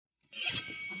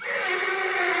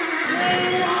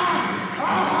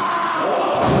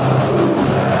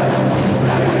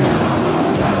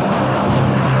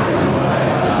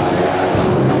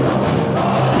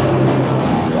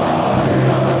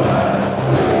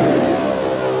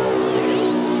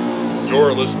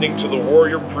You're listening to the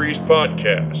Warrior Priest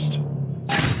Podcast.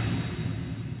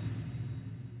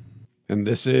 And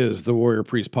this is the Warrior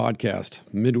Priest Podcast,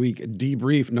 Midweek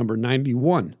Debrief number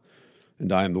 91.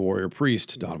 And I am the Warrior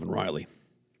Priest, Donovan Riley.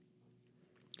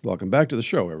 Welcome back to the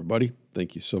show, everybody.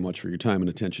 Thank you so much for your time and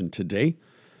attention today.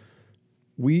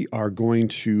 We are going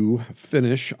to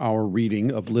finish our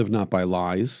reading of Live Not by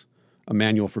Lies, a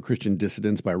manual for Christian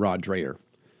dissidents by Rod Dreher.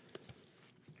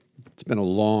 It's been a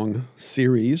long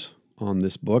series on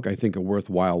this book, I think a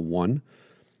worthwhile one.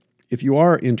 If you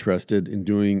are interested in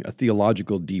doing a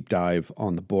theological deep dive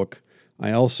on the book,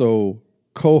 I also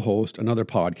co-host another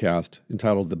podcast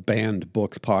entitled the Banned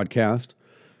Books Podcast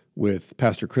with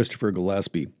Pastor Christopher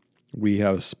Gillespie. We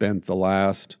have spent the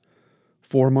last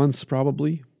 4 months,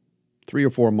 probably 3 or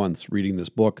 4 months, reading this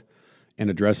book and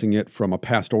addressing it from a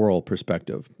pastoral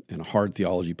perspective and a hard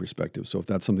theology perspective. So if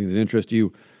that's something that interests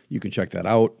you, you can check that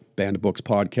out. Banned Books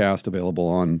Podcast, available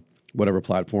on whatever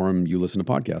platform you listen to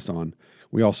podcasts on.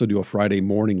 We also do a Friday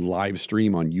morning live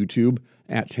stream on YouTube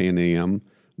at 10 a.m.,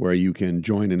 where you can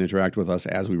join and interact with us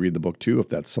as we read the book too, if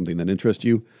that's something that interests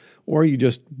you, or you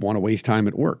just want to waste time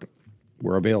at work.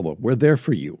 We're available. We're there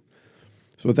for you.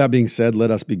 So with that being said,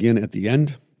 let us begin at the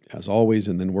end, as always,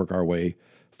 and then work our way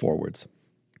forwards.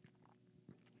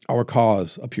 Our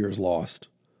cause appears lost,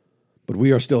 but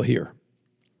we are still here.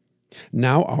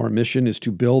 Now our mission is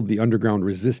to build the underground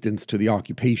resistance to the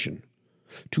occupation,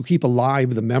 to keep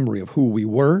alive the memory of who we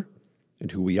were and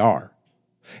who we are,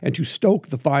 and to stoke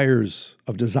the fires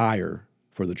of desire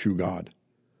for the true God.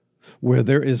 Where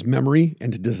there is memory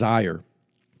and desire,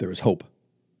 there is hope.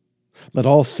 Let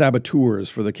all saboteurs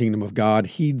for the kingdom of God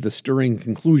heed the stirring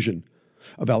conclusion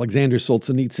of Alexander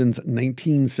Solzhenitsyn's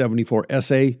 1974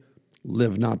 essay,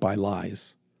 Live Not by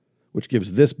Lies, which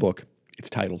gives this book its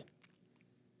title.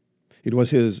 It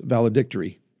was his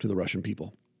valedictory to the Russian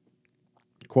people.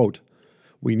 Quote,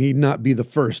 "We need not be the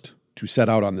first to set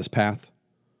out on this path.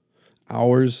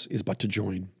 Ours is but to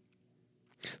join.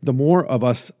 The more of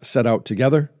us set out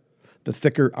together, the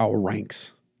thicker our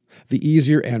ranks. The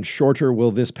easier and shorter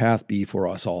will this path be for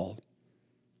us all.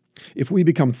 If we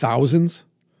become thousands,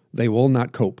 they will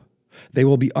not cope. They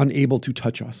will be unable to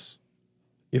touch us.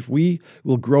 If we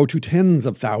will grow to tens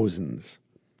of thousands,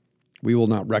 we will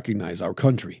not recognize our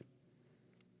country.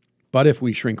 But if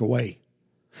we shrink away,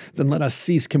 then let us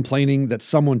cease complaining that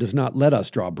someone does not let us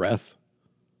draw breath.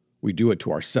 We do it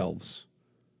to ourselves.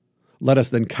 Let us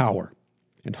then cower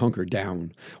and hunker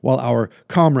down, while our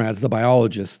comrades, the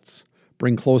biologists,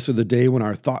 bring closer the day when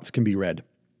our thoughts can be read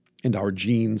and our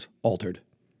genes altered.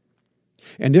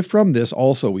 And if from this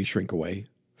also we shrink away,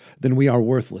 then we are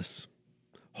worthless,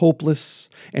 hopeless,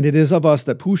 and it is of us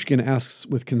that Pushkin asks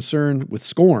with concern, with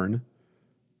scorn,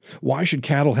 why should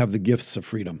cattle have the gifts of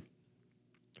freedom?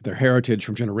 Their heritage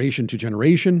from generation to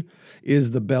generation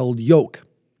is the belled yoke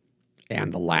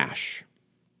and the lash."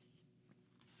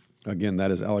 Again, that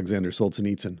is Alexander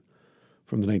Solzhenitsyn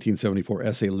from the 1974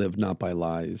 essay, Live Not by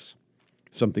Lies,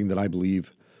 something that I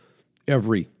believe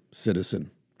every citizen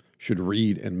should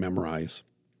read and memorize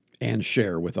and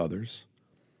share with others.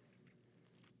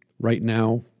 Right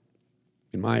now,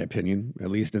 in my opinion, at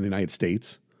least in the United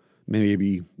States,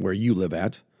 maybe where you live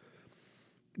at,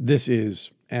 this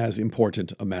is as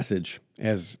important a message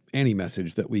as any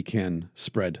message that we can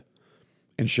spread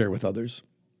and share with others.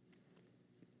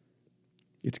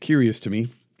 It's curious to me,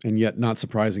 and yet not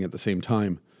surprising at the same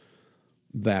time,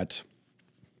 that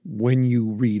when you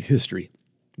read history,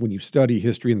 when you study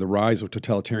history and the rise of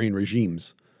totalitarian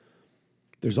regimes,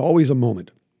 there's always a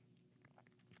moment.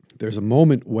 There's a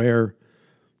moment where,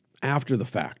 after the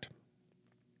fact,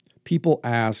 people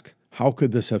ask, how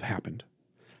could this have happened?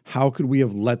 How could we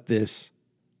have let this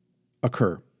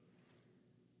occur?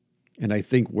 And I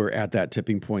think we're at that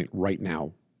tipping point right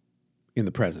now in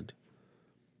the present.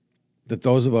 That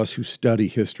those of us who study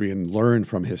history and learn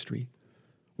from history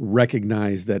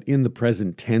recognize that in the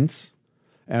present tense,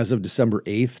 as of December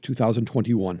 8th,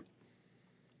 2021,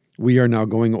 we are now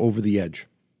going over the edge.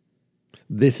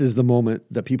 This is the moment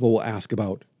that people will ask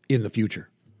about in the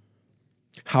future.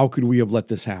 How could we have let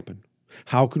this happen?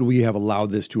 How could we have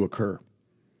allowed this to occur?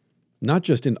 Not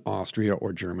just in Austria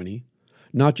or Germany,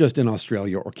 not just in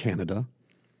Australia or Canada,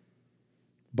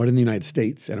 but in the United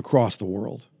States and across the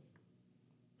world.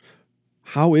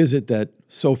 How is it that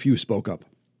so few spoke up?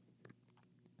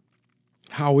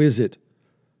 How is it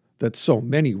that so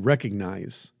many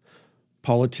recognize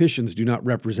politicians do not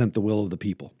represent the will of the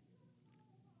people?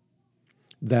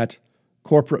 That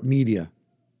corporate media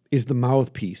is the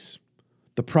mouthpiece,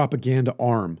 the propaganda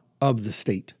arm of the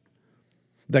state?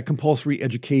 That compulsory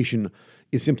education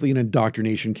is simply an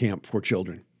indoctrination camp for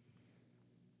children?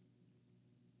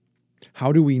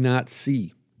 How do we not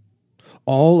see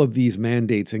all of these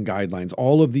mandates and guidelines,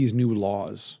 all of these new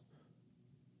laws,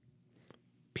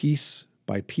 piece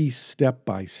by piece, step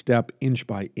by step, inch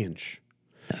by inch,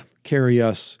 carry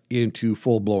us into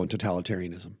full-blown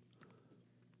totalitarianism?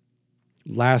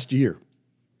 Last year,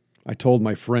 I told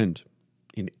my friend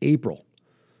in April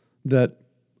that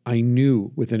I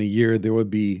knew within a year there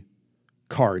would be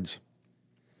cards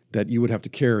that you would have to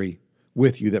carry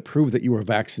with you that prove that you were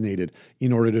vaccinated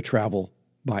in order to travel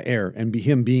by air. And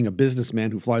him being a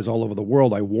businessman who flies all over the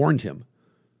world, I warned him,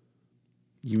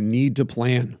 you need to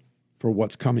plan for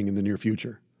what's coming in the near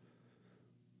future.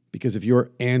 Because if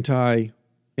you're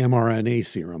anti-mRNA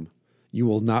serum, you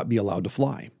will not be allowed to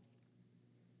fly.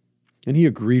 And he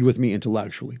agreed with me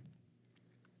intellectually.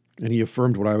 And he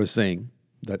affirmed what I was saying,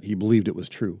 that he believed it was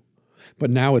true.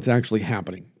 But now it's actually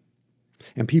happening.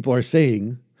 And people are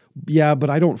saying, yeah, but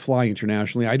I don't fly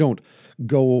internationally. I don't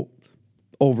go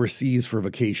overseas for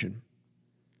vacation.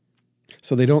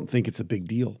 So they don't think it's a big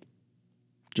deal.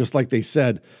 Just like they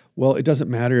said, well, it doesn't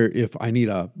matter if I need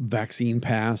a vaccine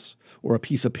pass or a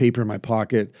piece of paper in my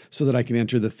pocket so that I can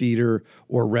enter the theater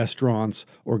or restaurants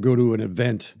or go to an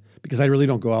event, because I really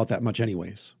don't go out that much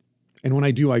anyways. And when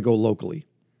I do, I go locally.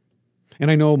 And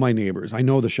I know my neighbors. I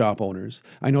know the shop owners.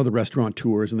 I know the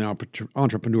restaurateurs and the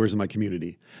entrepreneurs in my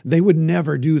community. They would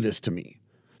never do this to me.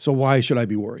 So why should I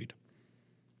be worried?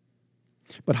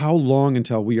 But how long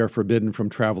until we are forbidden from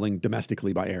traveling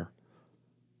domestically by air?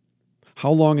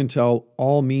 How long until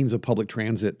all means of public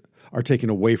transit are taken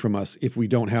away from us if we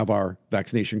don't have our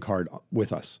vaccination card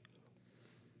with us?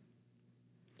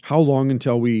 How long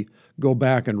until we go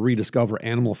back and rediscover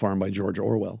Animal Farm by George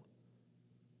Orwell?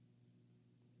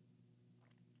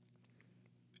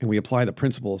 And we apply the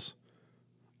principles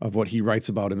of what he writes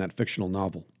about in that fictional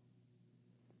novel.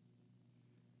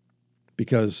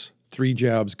 Because 3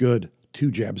 jabs good,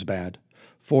 2 jabs bad.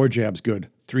 4 jabs good,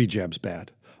 3 jabs bad.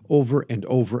 Over and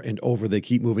over and over, they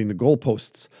keep moving the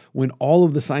goalposts when all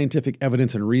of the scientific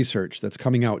evidence and research that's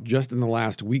coming out just in the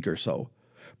last week or so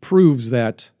proves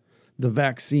that the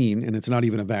vaccine, and it's not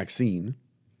even a vaccine,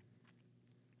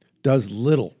 does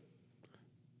little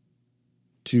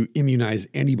to immunize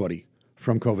anybody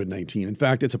from COVID-19. In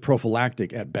fact, it's a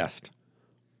prophylactic at best.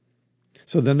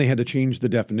 So then they had to change the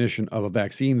definition of a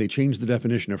vaccine. They changed the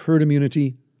definition of herd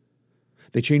immunity.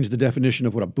 They changed the definition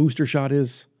of what a booster shot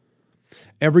is.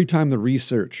 Every time the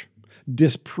research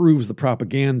disproves the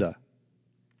propaganda,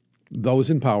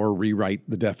 those in power rewrite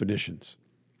the definitions.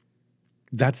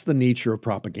 That's the nature of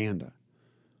propaganda.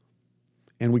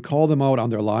 And we call them out on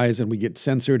their lies, and we get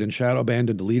censored and shadow banned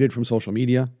and deleted from social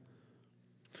media.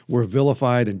 We're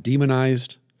vilified and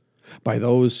demonized by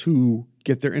those who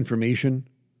get their information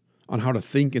on how to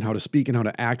think and how to speak and how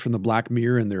to act from the black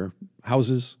mirror in their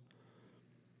houses.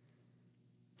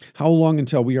 How long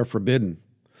until we are forbidden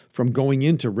from going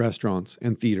into restaurants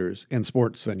and theaters and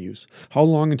sports venues? How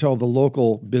long until the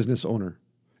local business owner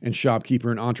and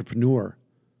shopkeeper and entrepreneur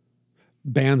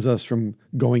bans us from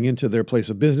going into their place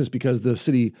of business because the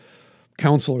city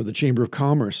council or the Chamber of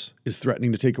Commerce is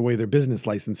threatening to take away their business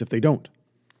license if they don't?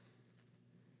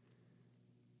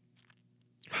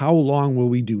 How long will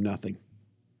we do nothing?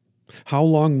 How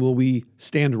long will we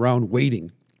stand around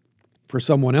waiting for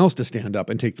someone else to stand up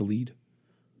and take the lead?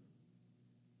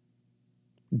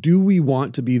 Do we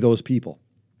want to be those people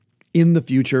in the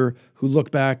future who look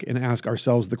back and ask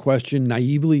ourselves the question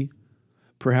naively,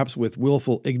 perhaps with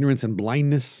willful ignorance and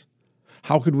blindness,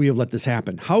 how could we have let this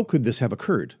happen? How could this have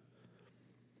occurred?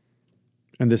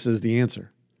 And this is the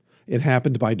answer. It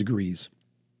happened by degrees.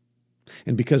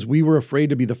 And because we were afraid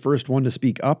to be the first one to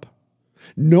speak up,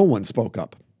 no one spoke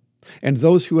up. And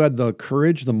those who had the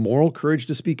courage, the moral courage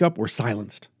to speak up, were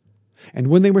silenced. And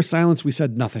when they were silenced, we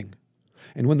said nothing.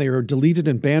 And when they were deleted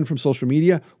and banned from social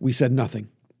media, we said nothing.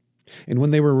 And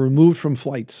when they were removed from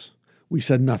flights, we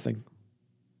said nothing.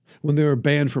 When they were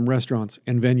banned from restaurants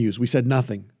and venues, we said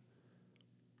nothing.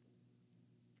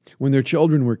 When their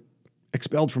children were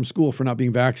expelled from school for not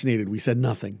being vaccinated, we said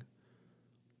nothing.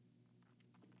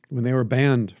 When they were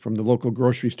banned from the local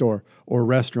grocery store or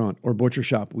restaurant or butcher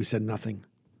shop, we said nothing.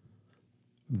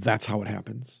 That's how it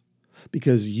happens.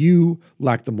 Because you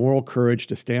lack the moral courage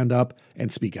to stand up and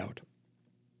speak out.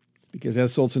 Because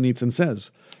as Solzhenitsyn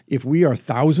says, if we are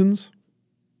thousands,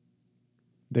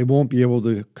 they won't be able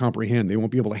to comprehend. They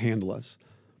won't be able to handle us.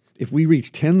 If we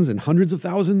reach tens and hundreds of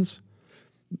thousands,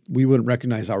 we wouldn't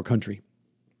recognize our country.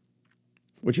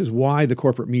 Which is why the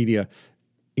corporate media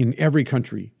in every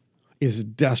country is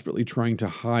desperately trying to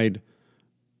hide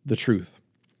the truth.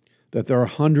 That there are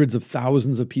hundreds of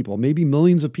thousands of people, maybe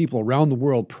millions of people around the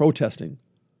world protesting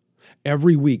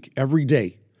every week, every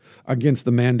day, against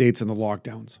the mandates and the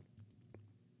lockdowns.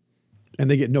 And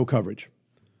they get no coverage,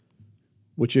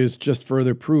 which is just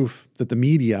further proof that the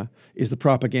media is the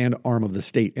propaganda arm of the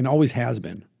state and always has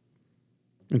been.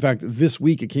 In fact, this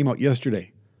week, it came out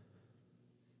yesterday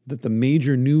that the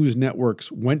major news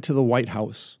networks went to the White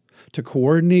House to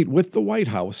coordinate with the White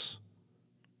House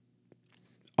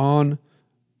on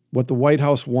what the White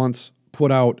House wants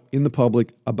put out in the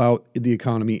public about the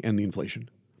economy and the inflation.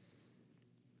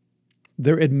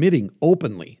 They're admitting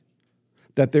openly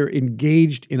that they're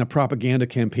engaged in a propaganda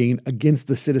campaign against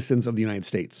the citizens of the United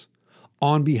States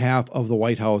on behalf of the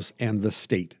White House and the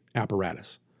state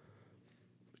apparatus.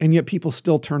 And yet people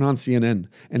still turn on CNN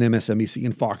and MSNBC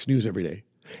and Fox News every day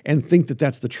and think that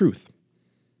that's the truth,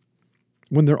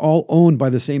 when they're all owned by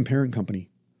the same parent company.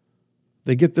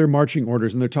 They get their marching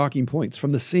orders and their talking points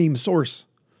from the same source.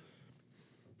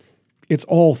 It's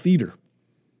all theater.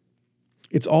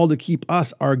 It's all to keep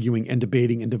us arguing and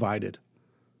debating and divided.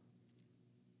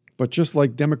 But just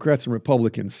like Democrats and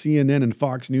Republicans, CNN and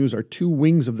Fox News are two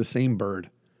wings of the same bird.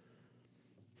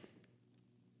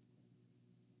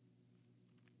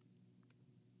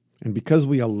 And because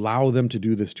we allow them to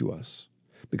do this to us,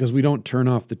 because we don't turn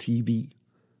off the TV,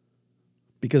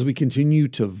 because we continue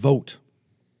to vote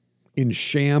in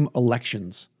sham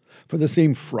elections for the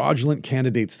same fraudulent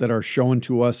candidates that are shown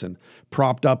to us and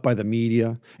propped up by the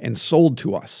media and sold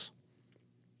to us,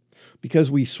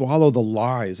 because we swallow the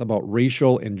lies about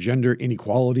racial and gender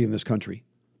inequality in this country,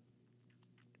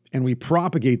 and we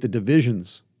propagate the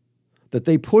divisions that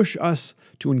they push us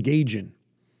to engage in,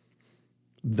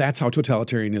 that's how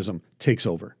totalitarianism takes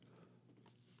over.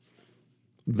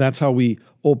 That's how we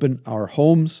open our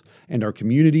homes and our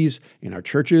communities and our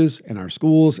churches and our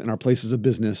schools and our places of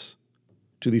business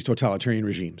to these totalitarian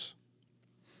regimes.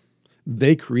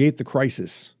 They create the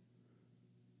crisis.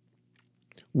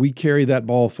 We carry that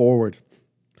ball forward,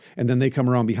 and then they come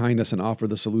around behind us and offer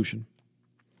the solution.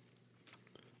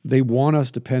 They want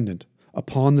us dependent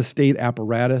upon the state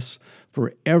apparatus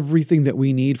for everything that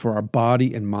we need for our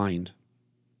body and mind.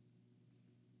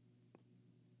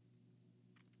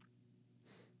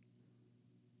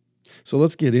 So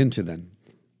let's get into then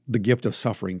the gift of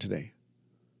suffering today.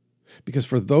 Because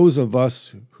for those of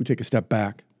us who take a step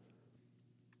back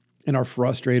and are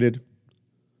frustrated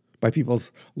by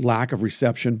people's lack of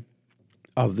reception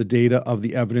of the data, of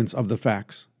the evidence, of the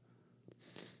facts,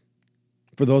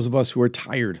 for those of us who are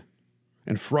tired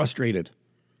and frustrated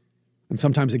and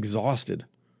sometimes exhausted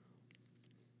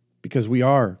because we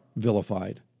are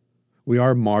vilified, we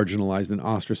are marginalized and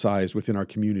ostracized within our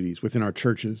communities, within our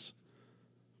churches,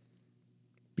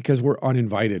 because we're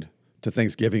uninvited to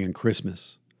Thanksgiving and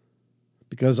Christmas,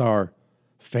 because our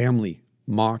family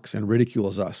mocks and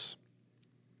ridicules us.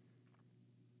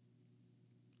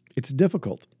 It's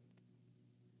difficult.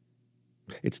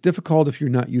 It's difficult if you're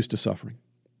not used to suffering.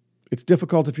 It's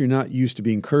difficult if you're not used to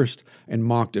being cursed and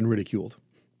mocked and ridiculed.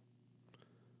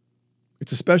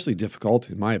 It's especially difficult,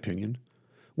 in my opinion,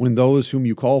 when those whom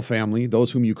you call family,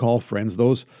 those whom you call friends,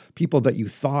 those people that you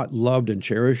thought loved and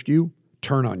cherished you,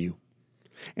 turn on you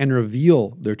and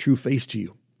reveal their true face to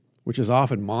you, which is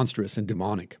often monstrous and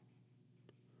demonic.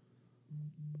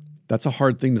 That's a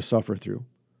hard thing to suffer through,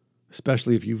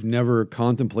 especially if you've never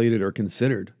contemplated or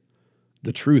considered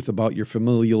the truth about your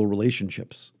familial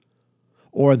relationships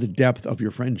or the depth of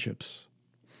your friendships.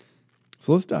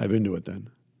 So let's dive into it then.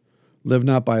 Live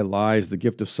not by lies, the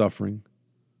gift of suffering,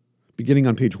 beginning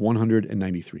on page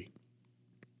 193.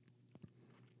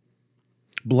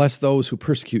 Bless those who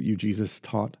persecute you, Jesus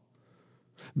taught.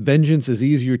 Vengeance is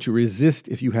easier to resist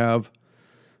if you have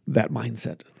that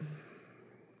mindset.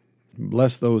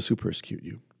 Bless those who persecute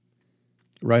you.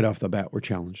 Right off the bat, we're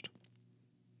challenged.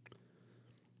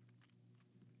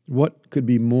 What could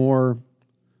be more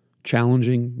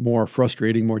challenging, more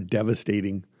frustrating, more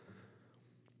devastating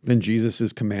than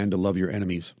Jesus' command to love your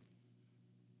enemies,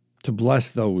 to bless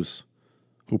those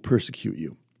who persecute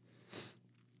you?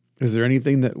 Is there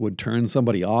anything that would turn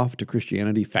somebody off to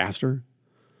Christianity faster?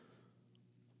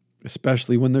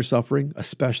 Especially when they're suffering,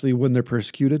 especially when they're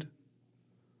persecuted,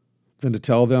 than to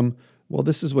tell them, well,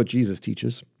 this is what Jesus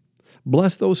teaches.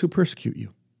 Bless those who persecute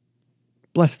you.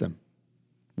 Bless them.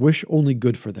 Wish only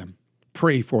good for them.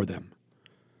 Pray for them.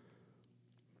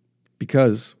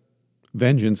 Because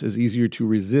vengeance is easier to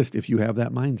resist if you have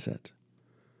that mindset.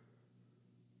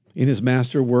 In his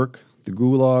master work, The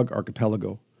Gulag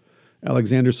Archipelago,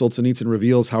 Alexander Solzhenitsyn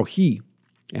reveals how he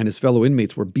and his fellow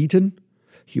inmates were beaten,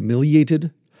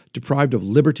 humiliated, deprived of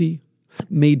liberty,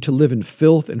 made to live in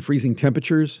filth and freezing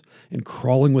temperatures, and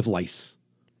crawling with lice,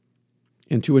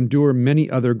 and to endure many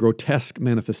other grotesque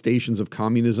manifestations of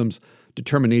communism's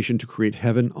determination to create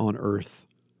heaven on earth.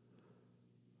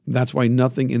 That's why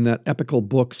nothing in that epical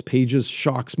book's pages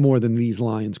shocks more than these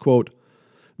lines. Quote,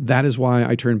 "That is why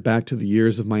I turn back to the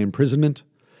years of my imprisonment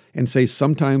and say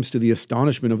sometimes to the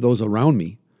astonishment of those around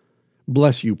me,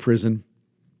 'Bless you, prison.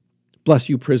 Bless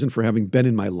you, prison, for having been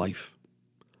in my life.'"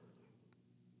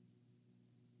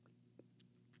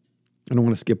 I don't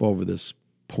want to skip over this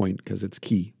point because it's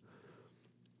key.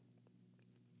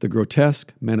 The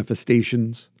grotesque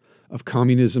manifestations of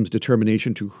communism's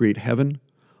determination to create heaven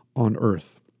on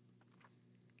earth.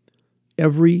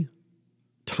 Every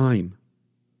time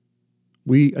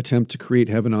we attempt to create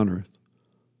heaven on earth,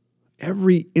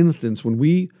 every instance when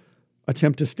we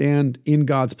attempt to stand in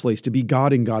God's place, to be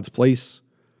God in God's place,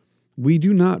 we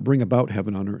do not bring about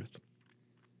heaven on earth.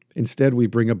 Instead, we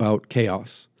bring about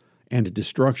chaos and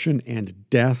destruction and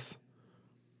death.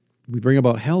 We bring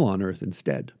about hell on earth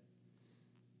instead.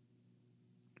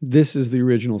 This is the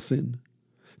original sin.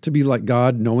 To be like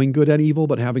God, knowing good and evil,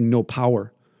 but having no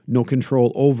power, no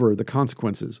control over the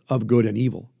consequences of good and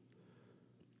evil.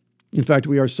 In fact,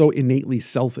 we are so innately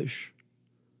selfish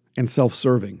and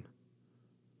self-serving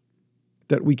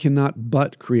that we cannot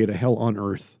but create a hell on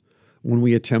earth when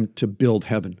we attempt to build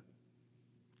heaven.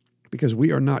 Because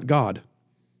we are not God.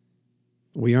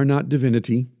 We are not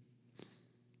divinity.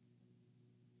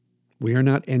 We are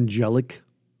not angelic.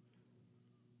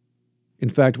 In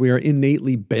fact, we are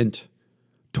innately bent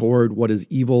toward what is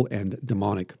evil and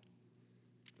demonic.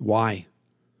 Why?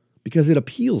 Because it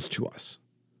appeals to us.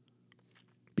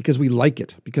 Because we like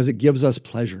it. Because it gives us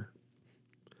pleasure.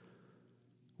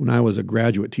 When I was a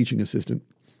graduate teaching assistant,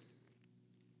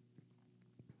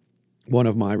 one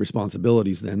of my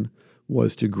responsibilities then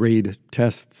was to grade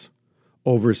tests,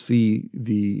 oversee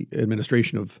the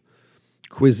administration of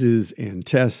quizzes and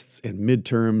tests and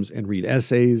midterms and read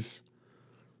essays,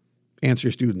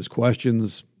 answer students'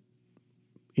 questions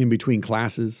in between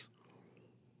classes.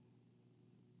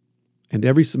 And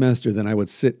every semester then I would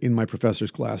sit in my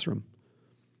professor's classroom,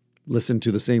 listen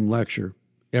to the same lecture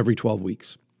every 12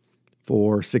 weeks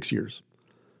for 6 years.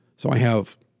 So I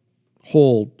have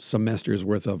whole semesters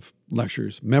worth of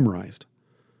lectures memorized.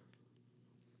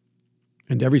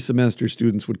 And every semester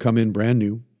students would come in brand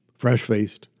new,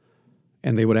 fresh-faced,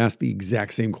 and they would ask the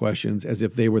exact same questions as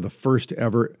if they were the first to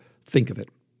ever think of it.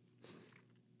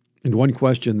 And one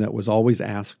question that was always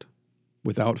asked,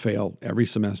 without fail, every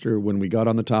semester when we got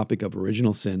on the topic of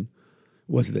original sin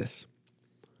was this: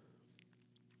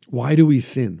 why do we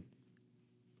sin?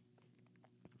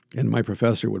 And my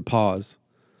professor would pause,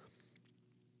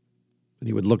 and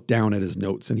he would look down at his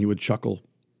notes, and he would chuckle.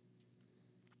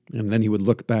 And then he would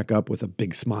look back up with a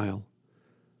big smile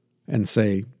and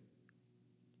say,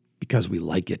 "Because we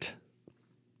like it."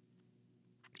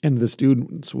 And the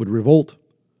students would revolt,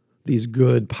 these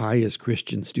good, pious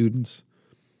Christian students.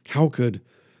 How could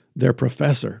their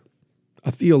professor,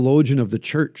 a theologian of the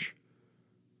church,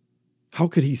 how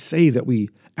could he say that we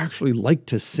actually like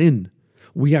to sin?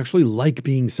 We actually like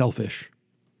being selfish.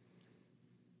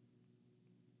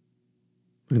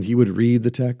 And he would read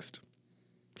the text.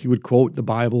 He would quote the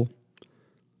Bible,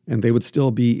 and they would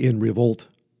still be in revolt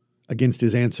against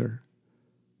his answer.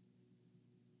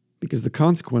 Because the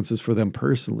consequences for them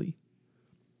personally,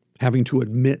 having to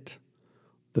admit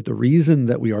that the reason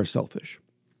that we are selfish,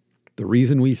 the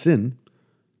reason we sin,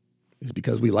 is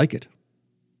because we like it.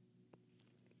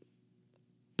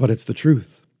 But it's the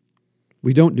truth.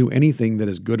 We don't do anything that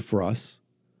is good for us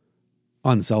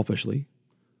unselfishly.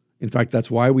 In fact,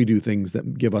 that's why we do things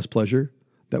that give us pleasure,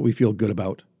 that we feel good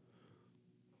about.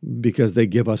 Because they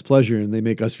give us pleasure and they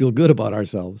make us feel good about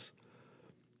ourselves.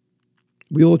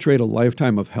 We will trade a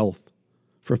lifetime of health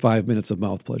for 5 minutes of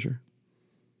mouth pleasure.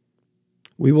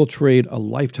 We will trade a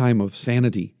lifetime of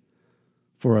sanity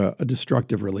for a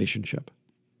destructive relationship.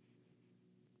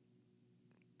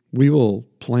 We will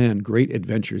plan great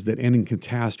adventures that end in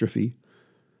catastrophe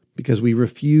because we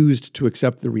refused to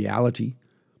accept the reality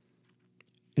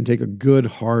and take a good,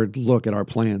 hard look at our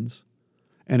plans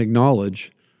and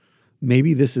acknowledge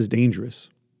maybe this is dangerous.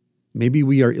 Maybe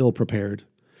we are ill-prepared.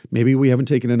 Maybe we haven't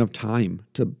taken enough time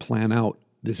to plan out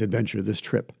this adventure, this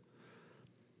trip.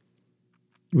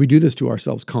 We do this to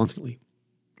ourselves constantly.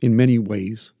 In many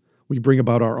ways, we bring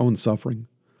about our own suffering.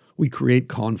 We create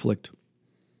conflict.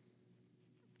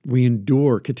 We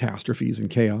endure catastrophes and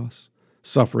chaos,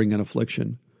 suffering and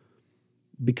affliction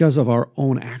because of our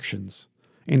own actions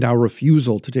and our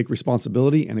refusal to take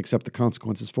responsibility and accept the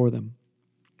consequences for them.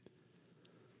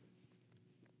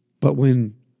 But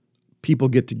when people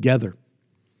get together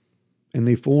and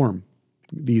they form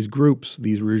these groups,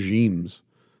 these regimes,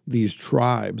 these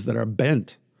tribes that are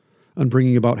bent on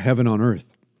bringing about heaven on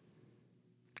earth,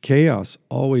 chaos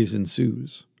always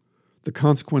ensues. the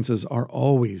consequences are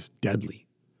always deadly.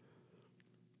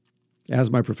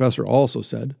 As my professor also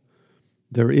said,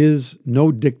 there is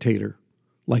no dictator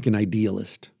like an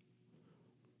idealist,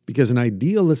 because an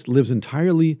idealist lives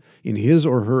entirely in his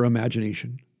or her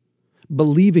imagination,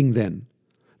 believing then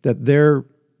that their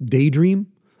daydream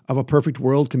of a perfect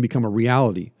world can become a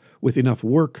reality with enough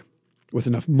work, with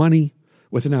enough money,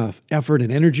 with enough effort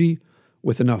and energy,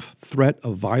 with enough threat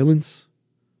of violence.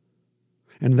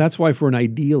 And that's why for an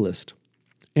idealist,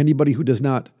 anybody who does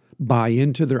not buy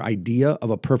into their idea of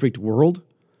a perfect world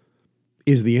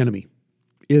is the enemy,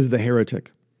 is the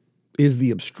heretic, is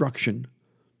the obstruction,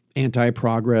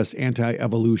 anti-progress,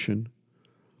 anti-evolution.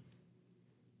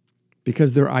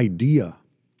 Because their idea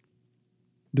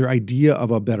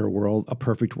of a better world, a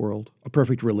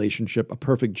perfect relationship, a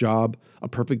perfect job, a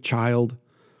perfect child,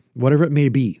 whatever it may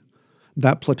be,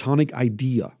 that platonic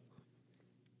idea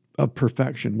of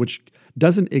perfection, which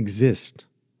doesn't exist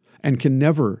and can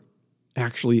never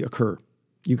actually occur.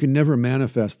 You can never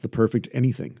manifest the perfect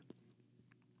anything.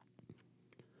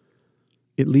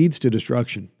 It leads to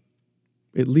destruction.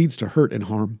 It leads to hurt and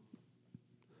harm.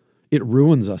 It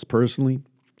ruins us personally,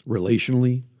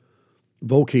 relationally,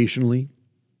 vocationally,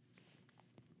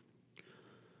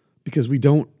 because we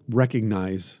don't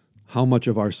recognize how much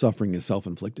of our suffering is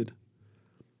self-inflicted.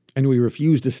 And we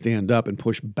refuse to stand up and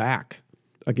push back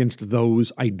against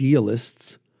those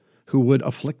idealists who would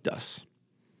afflict us.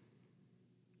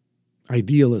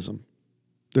 Idealism.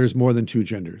 There's more than two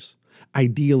genders.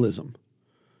 Idealism.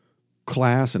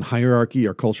 Class and hierarchy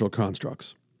are cultural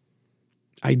constructs.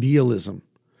 Idealism.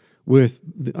 With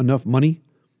enough money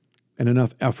and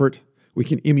enough effort, we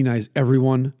can immunize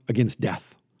everyone against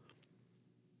death.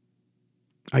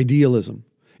 Idealism.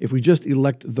 If we just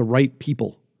elect the right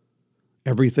people,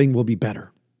 everything will be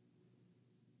better.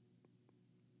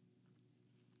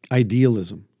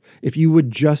 Idealism. If you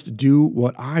would just do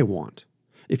what I want,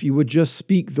 if you would just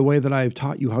speak the way that I have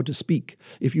taught you how to speak,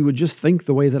 if you would just think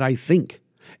the way that I think,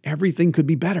 everything could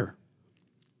be better.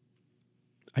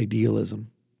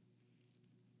 Idealism.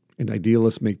 And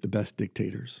idealists make the best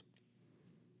dictators.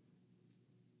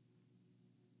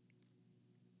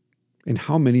 And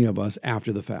how many of us,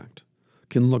 after the fact,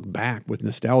 can look back with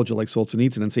nostalgia like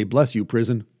Solzhenitsyn and say, bless you,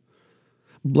 prison.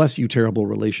 Bless you, terrible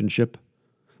relationship.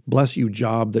 Bless you,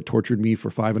 job that tortured me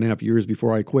for 5.5 years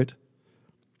before I quit.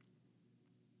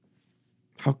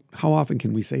 How often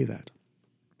can we say that?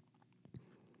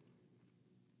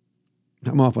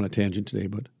 I'm off on a tangent today,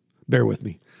 but bear with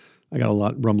me. I got a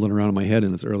lot rumbling around in my head,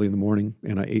 and it's early in the morning,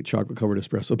 and I ate chocolate-covered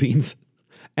espresso beans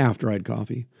after I had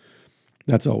coffee.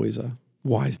 That's always a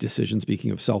wise decision,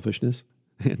 speaking of selfishness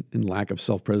and lack of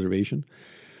self-preservation.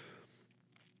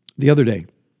 The other day,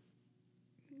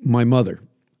 my mother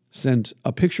sent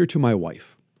a picture to my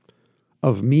wife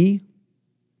of me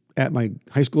at my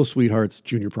high school sweetheart's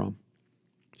junior prom.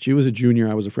 She was a junior,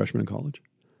 I was a freshman in college.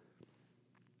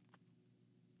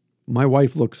 My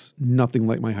wife looks nothing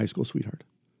like my high school sweetheart.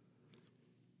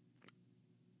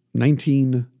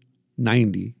 1989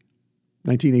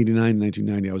 and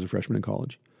 1990, I was a freshman in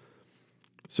college.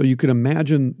 So you can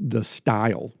imagine the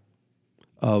style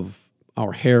of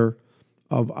our hair,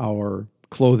 of our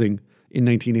clothing in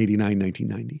 1989,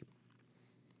 1990.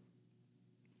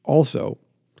 Also,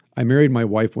 I married my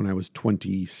wife when I was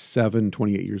 27,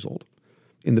 28 years old.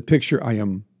 In the picture, I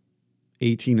am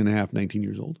 18 and a half, 19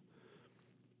 years old.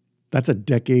 That's a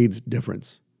decade's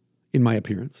difference in my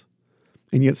appearance.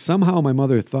 And yet somehow my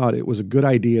mother thought it was a good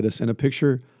idea to send a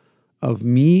picture of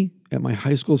me at my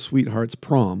high school sweetheart's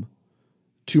prom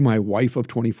to my wife of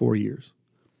 24 years.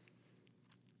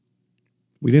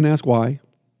 We didn't ask why,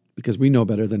 because we know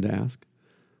better than to ask.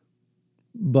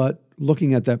 But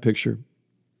looking at that picture,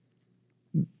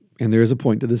 and there is a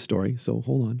point to this story, so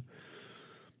hold on.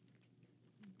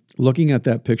 Looking at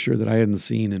that picture that I hadn't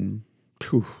seen in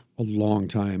a long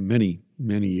time, many,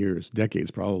 many years,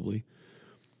 decades probably,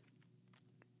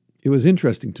 it was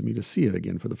interesting to me to see it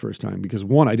again for the first time because,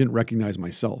 one, I didn't recognize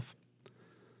myself.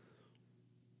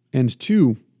 And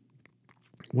two,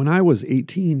 when I was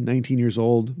 18, 19 years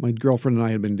old, my girlfriend and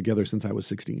I had been together since I was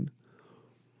 16.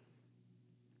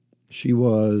 She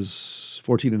was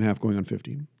 14 and a half going on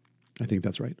 15. I think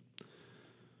that's right.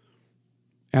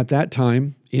 At that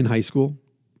time, in high school,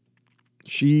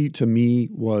 she, to me,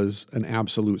 was an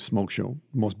absolute smoke show.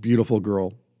 Most beautiful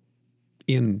girl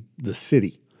in the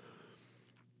city.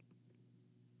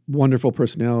 Wonderful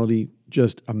personality,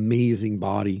 just amazing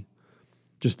body.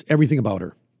 Just everything about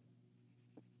her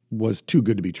was too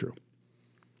good to be true.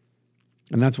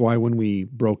 And that's why when we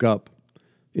broke up,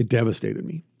 it devastated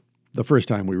me. The first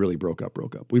time we really broke up.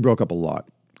 We broke up a lot.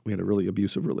 We had a really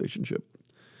abusive relationship.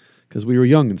 because we were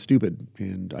young and stupid,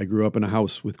 and I grew up in a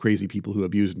house with crazy people who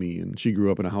abused me, and she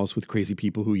grew up in a house with crazy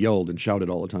people who yelled and shouted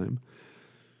all the time.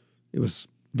 It was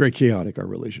very chaotic, our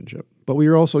relationship. But we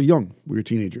were also young. We were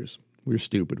teenagers. We were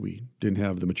stupid. We didn't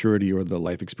have the maturity or the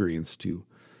life experience to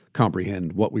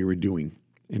comprehend what we were doing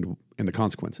and the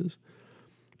consequences.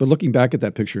 But looking back at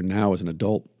that picture now as an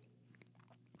adult,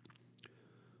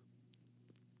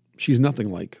 she's nothing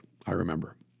like I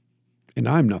remember. And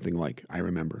I'm nothing like I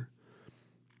remember.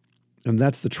 And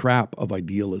that's the trap of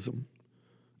idealism,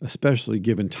 especially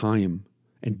given time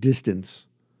and distance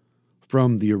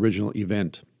from the original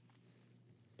event.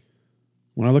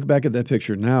 When I look back at that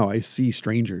picture now, I see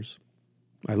strangers.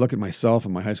 I look at myself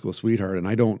and my high school sweetheart, and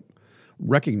I don't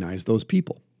recognize those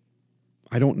people.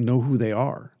 I don't know who they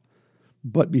are.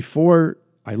 But before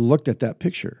I looked at that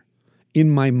picture,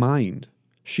 in my mind,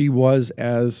 she was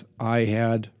as I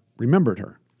had remembered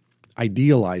her,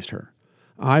 idealized her.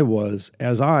 I was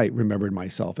as I remembered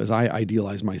myself, as I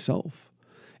idealized myself.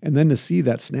 And then to see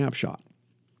that snapshot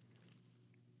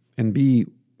and be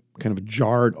kind of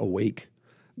jarred awake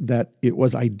that it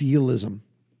was idealism.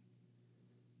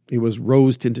 It was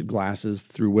rose-tinted glasses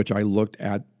through which I looked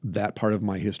at that part of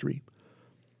my history.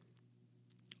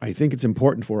 I think it's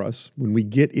important for us when we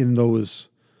get in those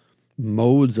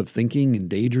modes of thinking and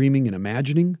daydreaming and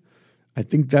imagining. I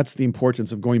think that's the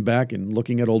importance of going back and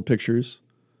looking at old pictures,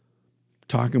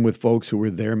 talking with folks who were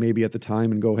there maybe at the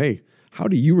time and go, hey, how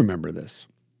do you remember this?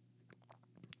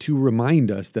 To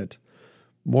remind us that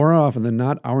more often than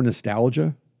not, our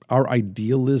nostalgia, our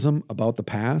idealism about the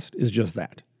past is just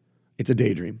that. It's a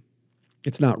daydream.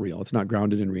 It's not real. It's not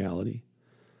grounded in reality.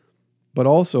 But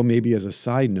also, maybe as a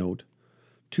side note,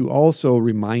 to also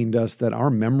remind us that our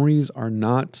memories are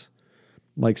not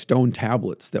like stone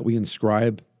tablets that we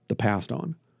inscribe the past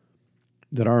on,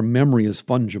 that our memory is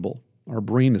fungible. Our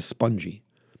brain is spongy.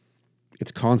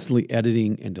 It's constantly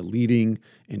editing and deleting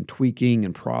and tweaking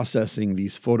and processing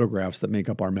these photographs that make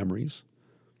up our memories.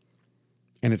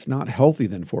 And it's not healthy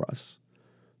then for us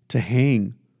to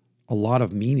hang a lot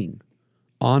of meaning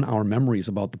on our memories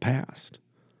about the past,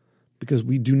 because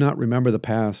we do not remember the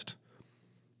past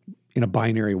in a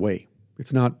binary way.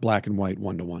 It's not black and white,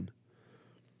 1-to-1.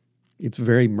 It's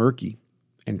very murky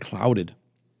and clouded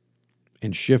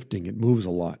and shifting. It moves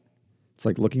a lot. It's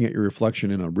like looking at your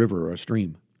reflection in a river or a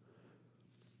stream.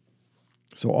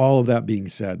 So all of that being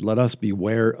said, let us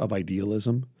beware of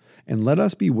idealism, and let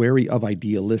us be wary of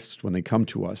idealists when they come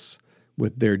to us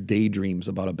with their daydreams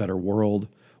about a better world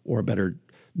or a better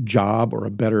job or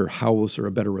a better house or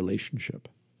a better relationship.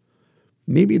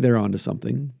 Maybe they're onto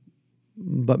something,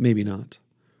 but maybe not.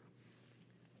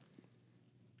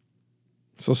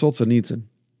 So Solzhenitsyn,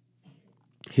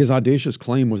 his audacious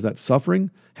claim was that suffering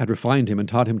had refined him and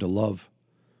taught him to love.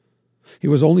 He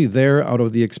was only there out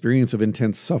of the experience of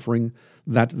intense suffering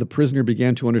that the prisoner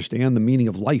began to understand the meaning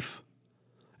of life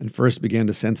and first began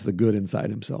to sense the good inside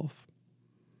himself.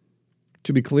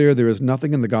 To be clear, there is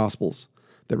nothing in the Gospels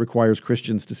that requires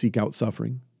Christians to seek out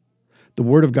suffering. The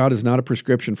Word of God is not a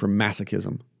prescription for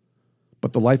masochism,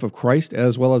 but the life of Christ,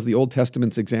 as well as the Old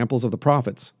Testament's examples of the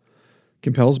prophets,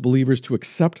 compels believers to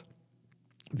accept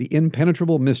the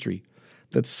impenetrable mystery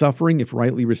that suffering, if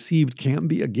rightly received, can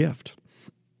be a gift.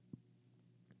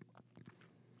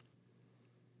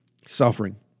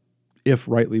 Suffering, if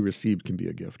rightly received, can be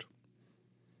a gift.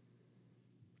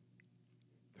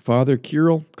 Father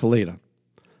Kirill Kaleda,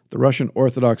 the Russian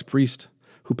Orthodox priest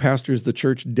who pastors the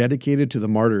church dedicated to the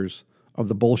martyrs of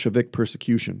the Bolshevik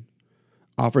persecution,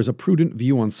 offers a prudent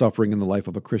view on suffering in the life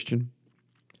of a Christian.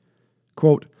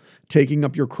 Quote, taking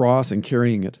up your cross and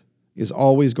carrying it is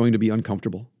always going to be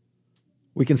uncomfortable.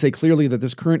 We can say clearly that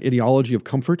this current ideology of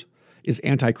comfort is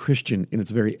anti-Christian in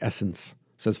its very essence,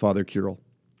 says Father Kirill.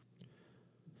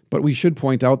 But we should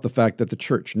point out the fact that the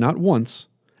church, not once,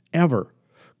 ever,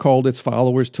 called its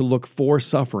followers to look for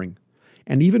suffering,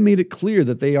 and even made it clear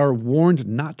that they are warned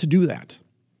not to do that.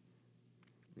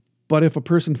 But if a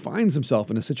person finds himself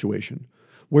in a situation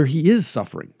where he is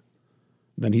suffering,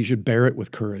 then he should bear it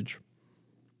with courage.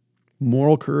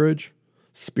 Moral courage,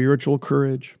 spiritual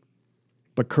courage,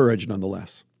 but courage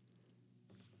nonetheless.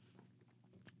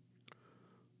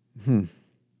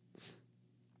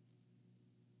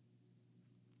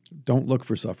 Don't look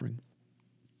for suffering.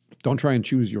 Don't try and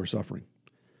choose your suffering.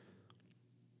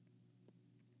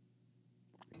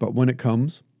 But when it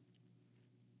comes,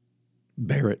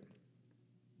 bear it.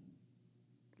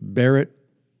 Bear it,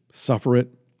 suffer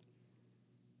it,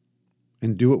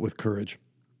 and do it with courage.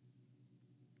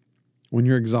 When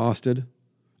you're exhausted,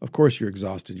 of course you're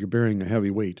exhausted. You're bearing a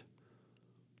heavy weight.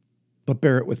 But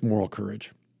bear it with moral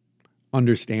courage,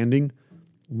 understanding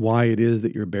why it is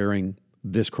that you're bearing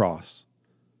this cross,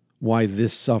 why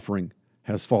this suffering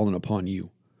has fallen upon you,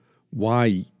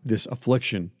 why this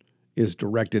affliction is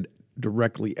directed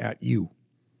directly at you.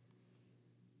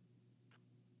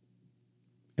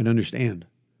 And understand,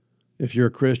 if you're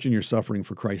a Christian, you're suffering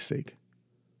for Christ's sake.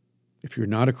 If you're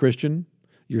not a Christian,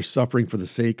 you're suffering for the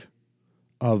sake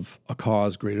of a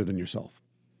cause greater than yourself.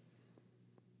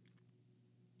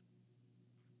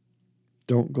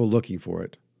 Don't go looking for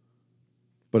it.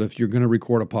 But if you're going to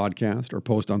record a podcast or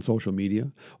post on social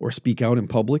media or speak out in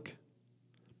public,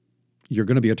 you're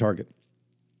going to be a target.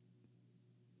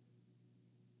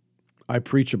 I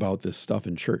preach about this stuff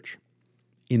in church.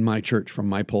 In my church, from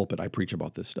my pulpit, I preach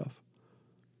about this stuff.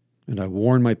 And I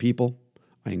warn my people.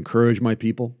 I encourage my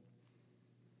people.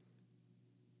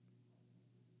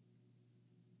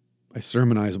 I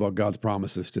sermonize about God's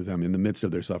promises to them in the midst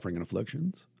of their suffering and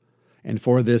afflictions. And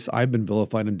for this, I've been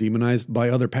vilified and demonized by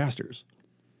other pastors.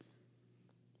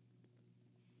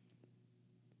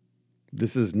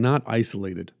 This is not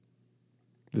isolated.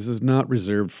 This is not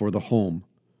reserved for the home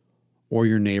or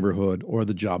your neighborhood or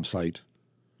the job site.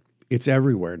 It's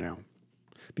everywhere now,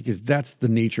 because that's the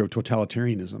nature of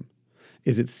totalitarianism,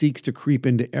 is it seeks to creep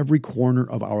into every corner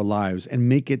of our lives and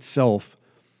make itself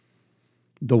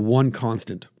the one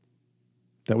constant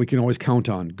that we can always count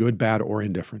on, good, bad, or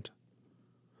indifferent.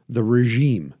 The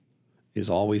regime is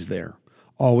always there,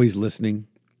 always listening,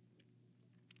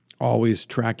 always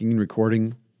tracking and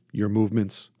recording your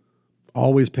movements,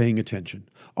 always paying attention,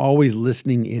 always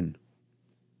listening in.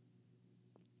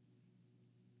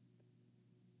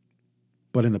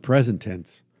 But in the present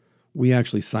tense, we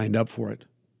actually signed up for it.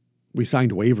 We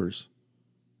signed waivers.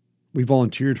 We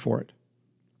volunteered for it.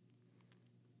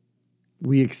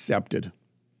 We accepted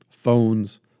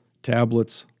phones,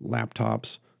 tablets,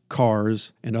 laptops,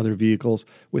 cars, and other vehicles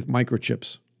with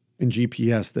microchips and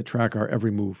GPS that track our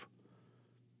every move.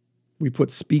 We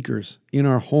put speakers in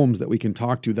our homes that we can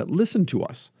talk to that listen to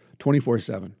us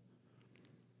 24/7.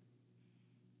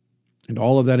 And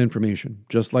all of that information,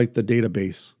 just like the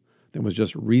database that was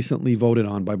just recently voted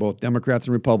on by both Democrats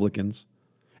and Republicans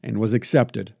and was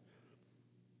accepted,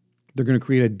 they're going to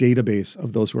create a database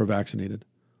of those who are vaccinated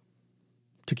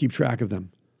to keep track of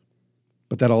them.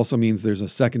 But that also means there's a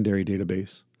secondary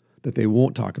database that they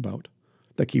won't talk about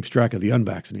that keeps track of the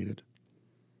unvaccinated.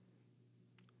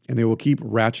 And they will keep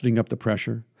ratcheting up the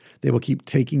pressure. They will keep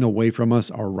taking away from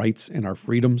us our rights and our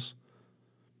freedoms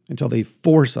until they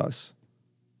force us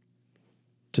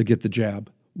to get the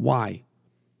jab. Why?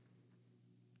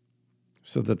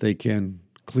 So that they can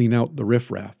clean out the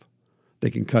riffraff. They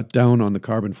can cut down on the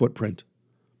carbon footprint.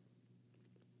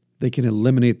 They can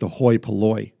eliminate the hoi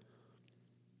polloi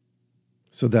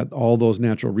so that all those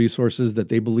natural resources that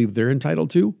they believe they're entitled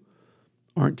to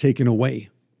aren't taken away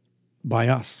by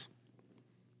us.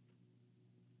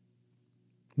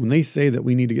 When they say that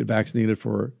we need to get vaccinated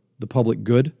for the public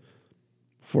good,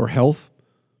 for health,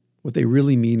 what they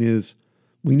really mean is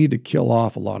we need to kill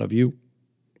off a lot of you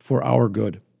for our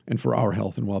good and for our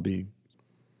health and well-being,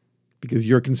 because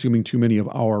you're consuming too many of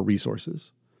our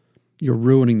resources. You're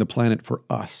ruining the planet for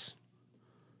us.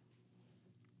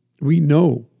 We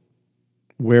know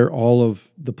where all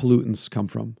of the pollutants come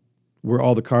from, where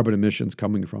all the carbon emissions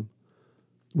coming from.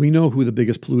 We know who the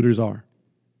biggest polluters are.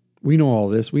 We know all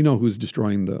this. We know who's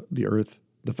destroying the earth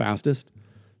the fastest.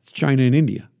 It's China and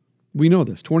India. We know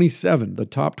this. The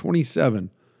top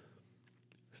 27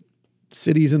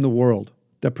 cities in the world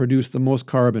that produce the most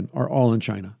carbon are all in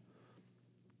China.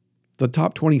 The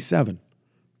top 27.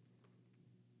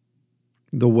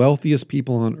 The wealthiest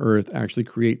people on earth actually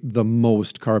create the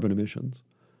most carbon emissions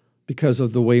because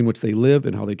of the way in which they live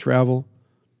and how they travel.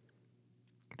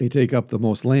 They take up the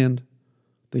most land.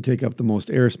 They take up the most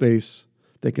airspace.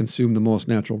 They consume the most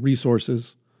natural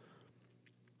resources.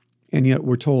 And yet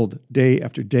we're told day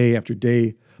after day after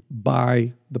day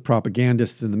by the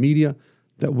propagandists in the media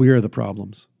that we are the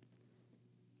problems.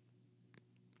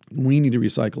 We need to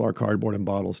recycle our cardboard and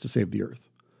bottles to save the earth,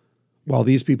 while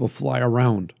these people fly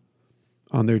around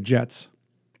on their jets,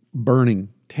 burning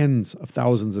tens of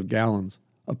thousands of gallons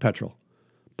of petrol,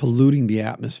 polluting the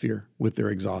atmosphere with their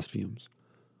exhaust fumes,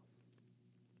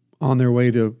 on their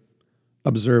way to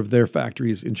observe their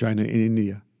factories in China and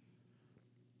India,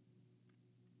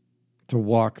 to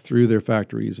walk through their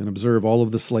factories and observe all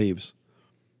of the slaves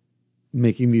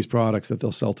making these products that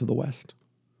they'll sell to the West.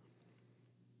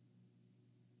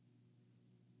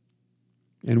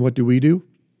 And what do?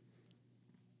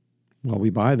 Well, we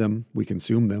buy them, we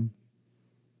consume them.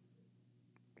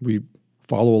 We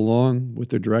follow along with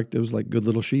their directives like good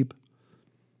little sheep.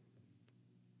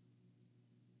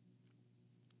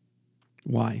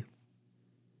 Why?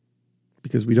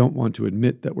 because we don't want to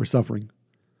admit that we're suffering,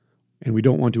 and we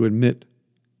don't want to admit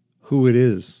who it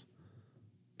is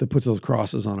that puts those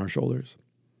crosses on our shoulders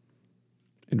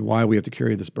and why we have to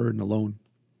carry this burden alone.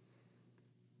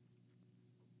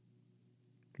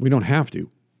 We don't have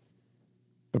to,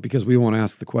 but because we won't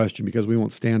ask the question, because we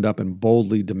won't stand up and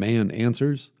boldly demand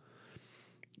answers,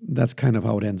 that's kind of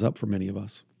how it ends up for many of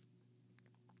us.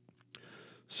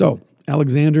 So,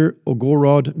 Alexander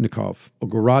Ogorodnikov,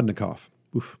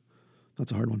 oof,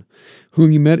 that's a hard one,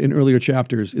 whom you met in earlier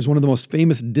chapters, is one of the most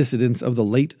famous dissidents of the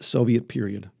late Soviet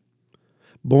period.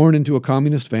 Born into a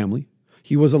communist family,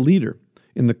 he was a leader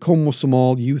in the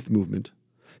Komsomol youth movement,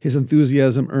 his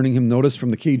enthusiasm earning him notice from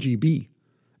the KGB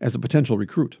as a potential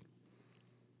recruit.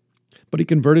 But he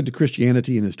converted to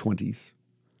Christianity in his 20s.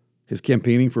 His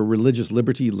campaigning for religious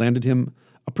liberty landed him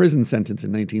a prison sentence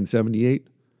in 1978.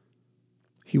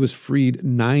 He was freed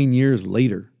 9 years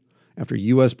later after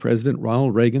U.S. President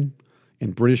Ronald Reagan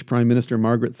and British Prime Minister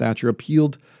Margaret Thatcher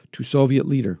appealed to Soviet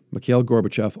leader Mikhail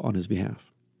Gorbachev on his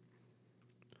behalf.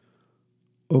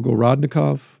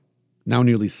 Ogorodnikov, now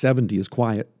nearly 70, is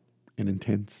quiet and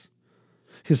intense.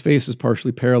 His face is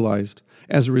partially paralyzed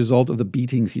as a result of the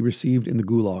beatings he received in the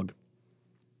Gulag.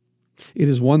 It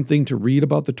is one thing to read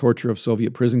about the torture of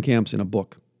Soviet prison camps in a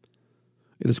book.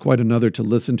 It is quite another to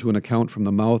listen to an account from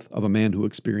the mouth of a man who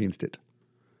experienced it.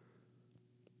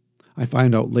 I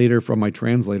find out later from my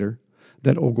translator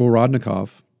that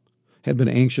Ogorodnikov had been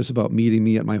anxious about meeting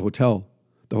me at my hotel,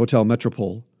 the Hotel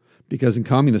Metropole, because in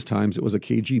communist times it was a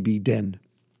KGB den.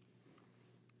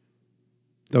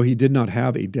 Though he did not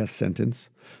have a death sentence,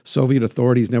 Soviet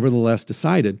authorities nevertheless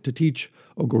decided to teach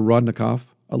Ogorodnikov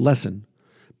a lesson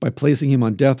by placing him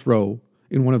on death row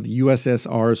in one of the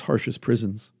USSR's harshest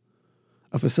prisons,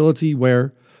 a facility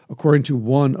where, according to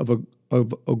one of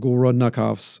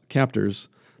Ogorodnikov's captors,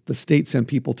 the state sent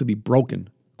people to be broken,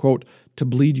 quote, to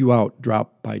bleed you out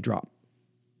drop by drop.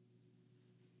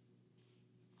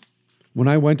 When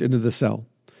I went into the cell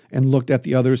and looked at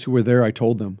the others who were there, I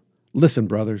told them, "Listen,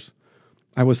 brothers,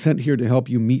 I was sent here to help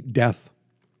you meet death,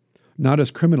 not as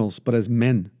criminals, but as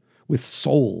men with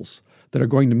souls that are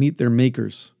going to meet their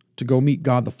makers, to go meet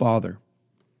God the Father."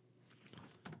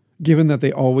 Given that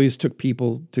they always took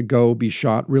people to go be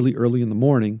shot really early in the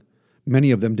morning,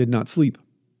 many of them did not sleep.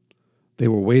 They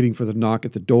were waiting for the knock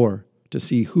at the door to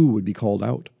see who would be called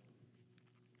out.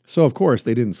 So, of course,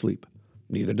 they didn't sleep.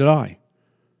 Neither did I.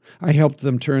 I helped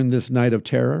them turn this night of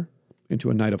terror into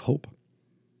a night of hope.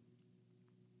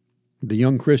 The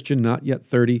young Christian, not yet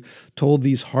 30, told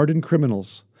these hardened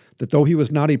criminals that though he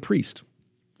was not a priest,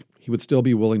 he would still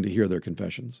be willing to hear their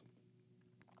confessions.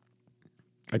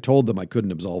 I told them I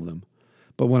couldn't absolve them,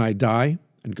 but when I die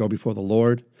and go before the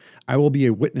Lord, I will be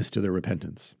a witness to their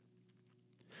repentance.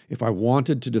 If I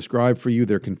wanted to describe for you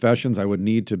their confessions, I would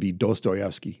need to be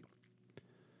Dostoevsky.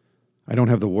 I don't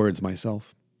have the words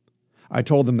myself. I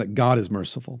told them that God is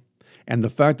merciful, and the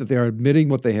fact that they are admitting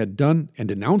what they had done and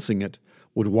denouncing it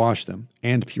would wash them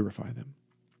and purify them.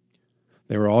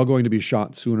 They were all going to be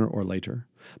shot sooner or later,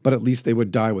 but at least they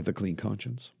would die with a clean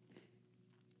conscience.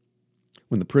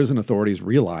 When the prison authorities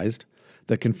realized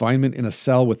that confinement in a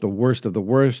cell with the worst of the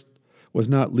worst was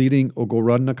not leading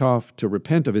Ogorodnikov to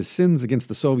repent of his sins against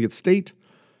the Soviet state,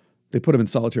 they put him in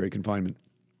solitary confinement.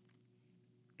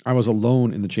 I was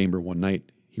alone in the chamber one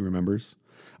night, he remembers.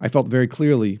 I felt very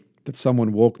clearly that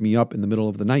someone woke me up in the middle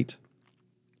of the night.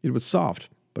 It was soft,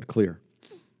 but clear.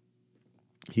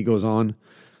 He goes on,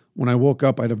 when I woke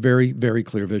up, I had a very, very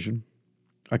clear vision.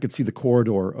 I could see the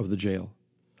corridor of the jail.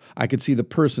 I could see the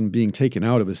person being taken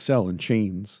out of his cell in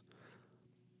chains.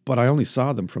 But I only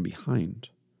saw them from behind.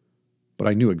 But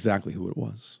I knew exactly who it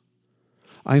was.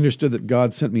 I understood that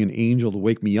God sent me an angel to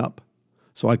wake me up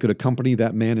so I could accompany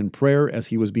that man in prayer as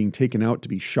he was being taken out to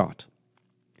be shot.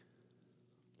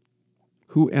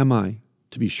 Who am I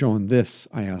to be shown this?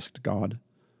 I asked God.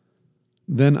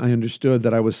 Then I understood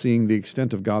that I was seeing the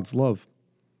extent of God's love.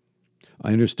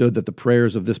 I understood that the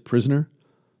prayers of this prisoner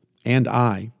and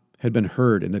I had been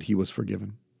heard and that he was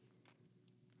forgiven.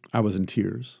 I was in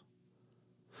tears.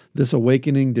 This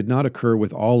awakening did not occur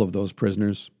with all of those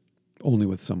prisoners, only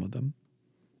with some of them.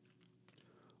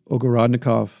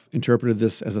 Ogorodnikov interpreted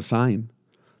this as a sign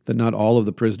that not all of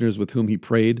the prisoners with whom he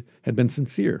prayed had been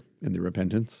sincere in their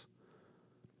repentance.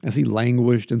 As he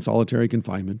languished in solitary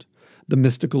confinement, the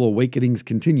mystical awakenings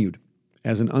continued,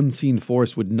 as an unseen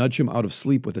force would nudge him out of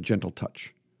sleep with a gentle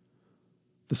touch.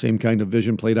 The same kind of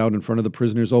vision played out in front of the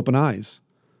prisoner's open eyes,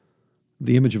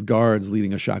 the image of guards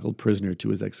leading a shackled prisoner to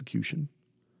his execution.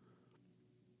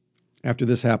 After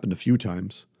this happened a few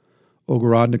times,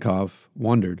 Ogorodnikov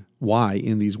wondered why,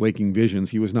 in these waking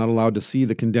visions, he was not allowed to see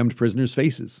the condemned prisoners'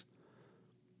 faces.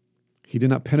 He did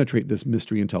not penetrate this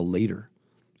mystery until later,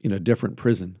 in a different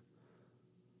prison,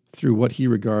 through what he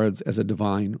regards as a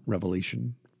divine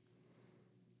revelation.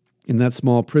 In that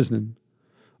small prison,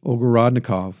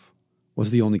 Ogorodnikov was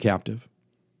the only captive,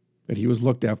 but he was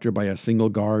looked after by a single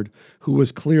guard who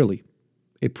was clearly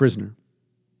a pensioner,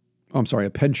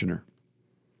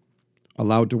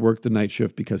 allowed to work the night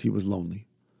shift because he was lonely.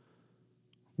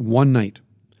 One night,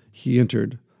 he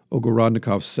entered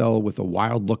Ogorodnikov's cell with a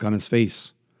wild look on his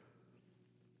face.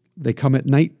 "They come at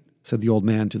night," said the old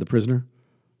man to the prisoner.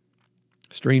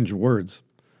 Strange words,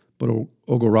 but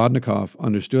Ogorodnikov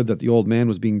understood that the old man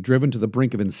was being driven to the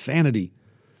brink of insanity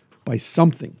by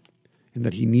something, and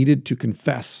that he needed to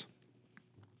confess.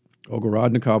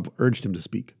 Ogorodnikov urged him to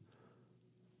speak.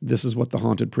 This is what the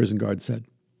haunted prison guard said.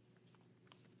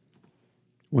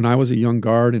 "When I was a young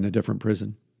guard in a different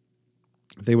prison,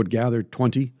 they would gather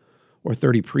 20 or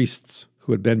 30 priests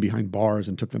who had been behind bars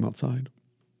and took them outside.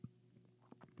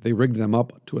 They rigged them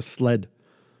up to a sled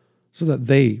so that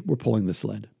they were pulling the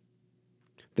sled.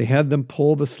 They had them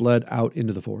pull the sled out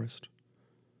into the forest.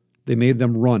 They made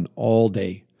them run all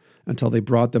day until they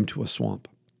brought them to a swamp.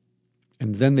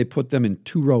 And then they put them in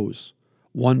 2 rows,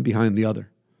 one behind the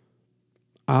other.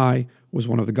 I was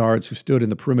one of the guards who stood in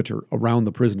the perimeter around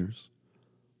the prisoners.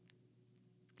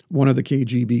 One of the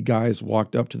KGB guys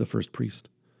walked up to the first priest.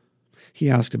 He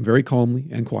asked him very calmly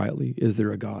and quietly, 'Is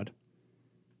there a God?'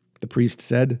 The priest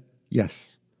said,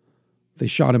 'Yes.' They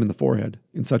shot him in the forehead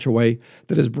in such a way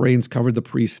that his brains covered the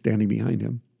priest standing behind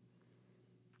him.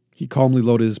 He calmly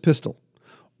loaded his pistol,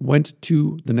 went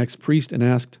to the next priest and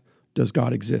asked, 'Does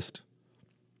God exist?'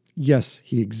 'Yes,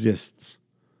 he exists.'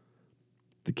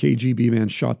 The KGB man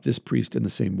shot this priest in the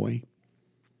same way.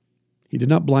 He did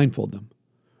not blindfold them.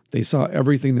 They saw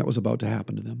everything that was about to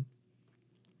happen to them.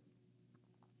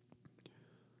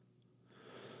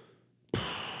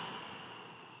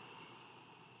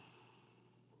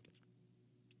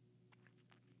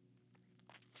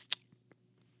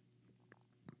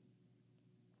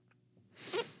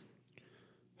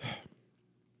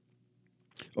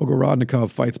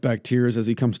 Ogorodnikov fights back tears as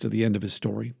he comes to the end of his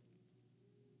story.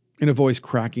 In a voice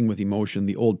cracking with emotion,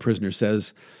 the old prisoner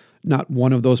says, 'Not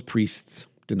one of those priests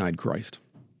denied Christ.'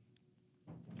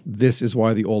 This is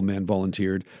why the old man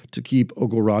volunteered to keep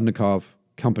Ogorodnikov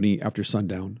company after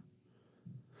sundown.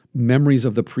 Memories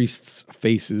of the priests'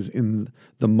 faces in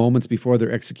the moments before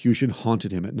their execution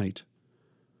haunted him at night.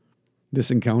 This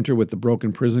encounter with the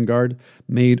broken prison guard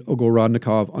made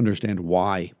Ogorodnikov understand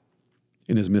why,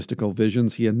 in his mystical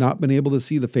visions, he had not been able to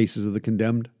see the faces of the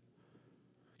condemned.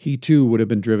 He too would have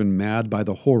been driven mad by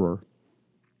the horror.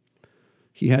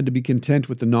 He had to be content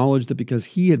with the knowledge that because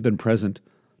he had been present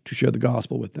to share the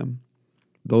gospel with them,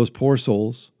 those poor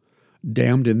souls,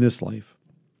 damned in this life,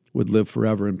 would live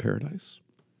forever in paradise.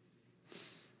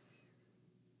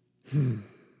 So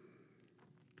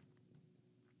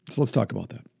let's talk about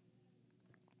that,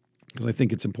 because I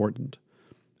think it's important.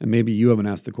 And maybe you haven't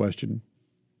asked the question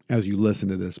as you listen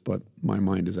to this, but my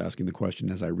mind is asking the question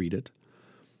as I read it.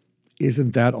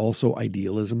 Isn't that also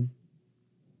idealism?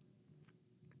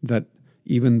 That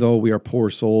even though we are poor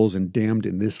souls and damned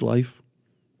in this life,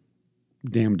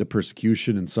 damned to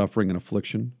persecution and suffering and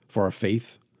affliction for our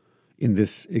faith in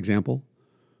this example,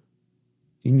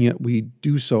 and yet we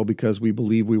do so because we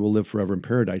believe we will live forever in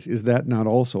paradise. Is that not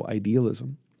also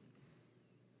idealism?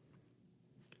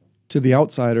 To the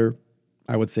outsider,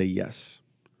 I would say yes.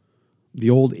 The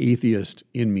old atheist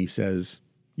in me says,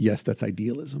 yes, that's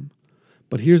idealism.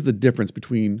 But here's the difference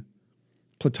between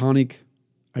Platonic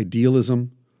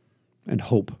idealism and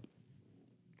hope,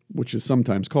 which is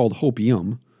sometimes called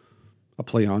hopium, a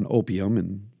play on opium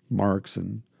and Marx,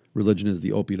 and religion is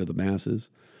the opiate of the masses.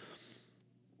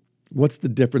 What's the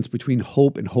difference between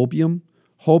hope and hopium?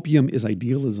 Hopium is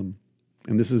idealism.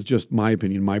 And this is just my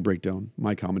opinion, my breakdown,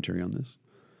 my commentary on this.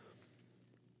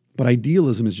 But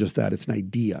idealism is just that. It's an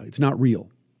idea. It's not real.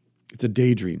 It's a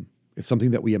daydream. It's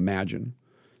something that we imagine.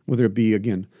 Whether it be,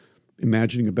 again,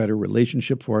 imagining a better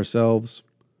relationship for ourselves,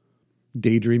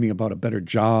 daydreaming about a better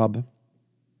job,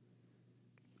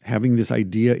 having this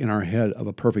idea in our head of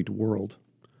a perfect world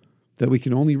that we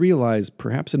can only realize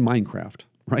perhaps in Minecraft,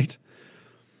 right?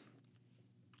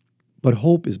 But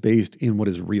hope is based in what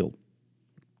is real.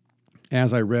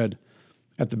 As I read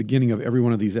at the beginning of every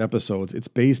one of these episodes, it's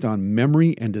based on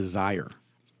memory and desire.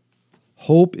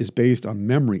 Hope is based on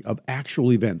memory of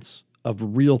actual events,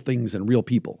 of real things and real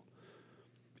people,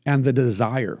 and the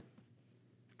desire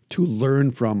to learn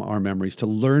from our memories, to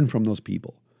learn from those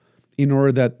people, in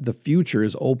order that the future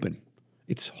is open.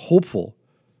 It's hopeful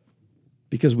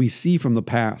because we see from the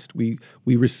past. We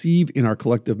receive in our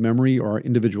collective memory or our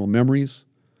individual memories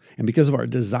And because of our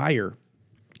desire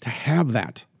to have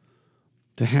that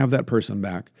person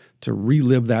back, to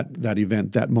relive that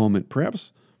event, that moment,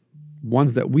 perhaps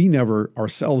ones that we never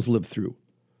ourselves lived through,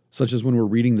 such as when we're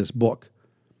reading this book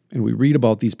and we read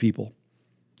about these people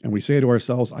and we say to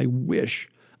ourselves,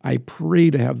 I pray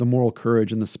to have the moral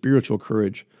courage and the spiritual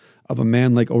courage of a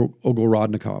man like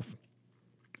Ogorodnikov,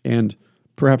 and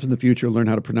perhaps in the future learn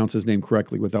how to pronounce his name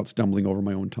correctly without stumbling over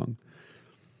my own tongue.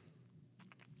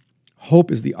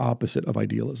 Hope is the opposite of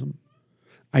idealism.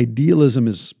 Idealism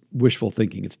is wishful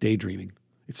thinking. It's daydreaming.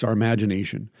 It's our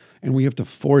imagination. And we have to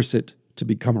force it to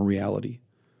become a reality.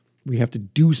 We have to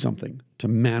do something to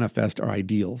manifest our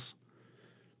ideals.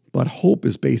 But hope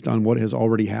is based on what has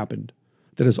already happened,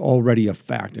 that is already a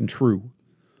fact and true.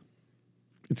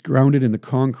 It's grounded in the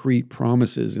concrete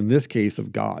promises, in this case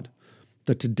of God,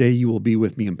 that today you will be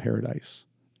with me in paradise.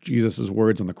 Jesus'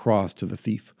 words on the cross to the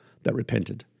thief that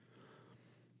repented.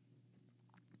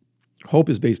 Hope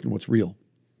is based on what's real.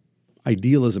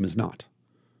 Idealism is not.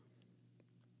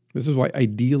 This is why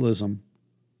idealism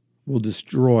will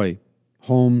destroy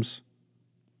homes,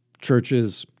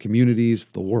 churches, communities,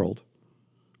 the world.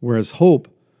 Whereas hope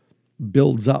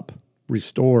builds up,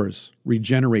 restores,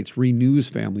 regenerates, renews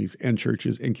families and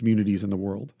churches and communities in the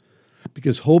world.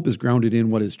 Because hope is grounded in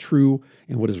what is true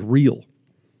and what is real.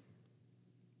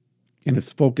 And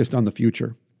it's focused on the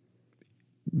future.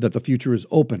 That the future is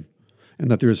open and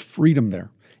that there is freedom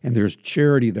there and there is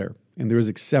charity there and there is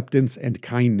acceptance and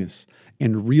kindness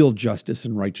and real justice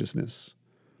and righteousness.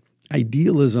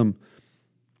 Idealism,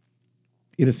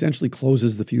 it essentially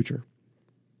closes the future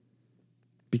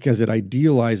because it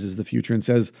idealizes the future and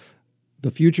says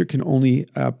the future can only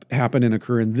happen and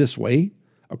occur in this way,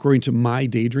 according to my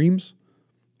daydreams.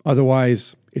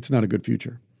 Otherwise, it's not a good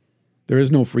future. There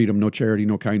is no freedom, no charity,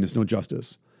 no kindness, no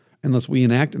justice, unless we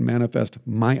enact and manifest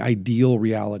my ideal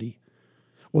reality.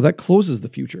 Well, that closes the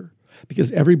future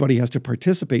because everybody has to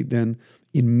participate then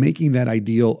in making that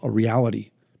ideal a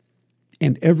reality.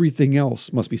 And everything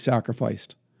else must be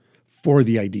sacrificed for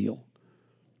the ideal.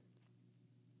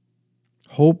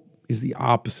 Hope is the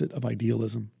opposite of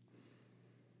idealism.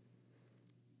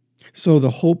 So the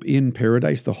hope in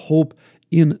paradise, the hope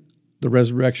in the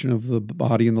resurrection of the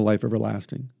body and the life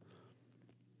everlasting,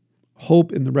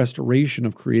 hope in the restoration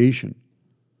of creation,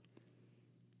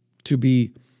 to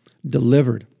be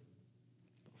delivered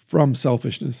from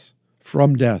selfishness,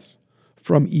 from death,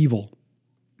 from evil.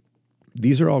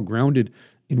 These are all grounded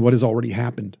in what has already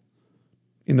happened,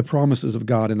 in the promises of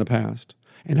God in the past,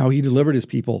 and how he delivered his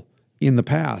people in the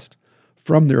past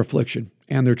from their affliction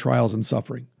and their trials and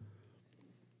suffering.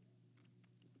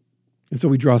 And so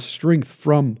we draw strength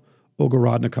from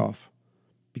Ogorodnikov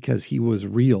because he was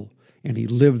real and he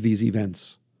lived these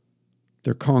events.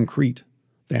 They're concrete.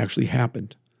 They actually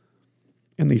happened.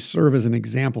 And they serve as an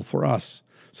example for us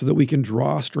so that we can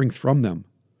draw strength from them.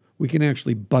 We can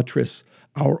actually buttress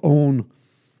our own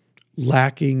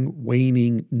lacking,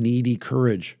 waning, needy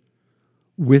courage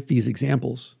with these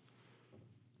examples.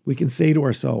 We can say to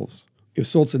ourselves, if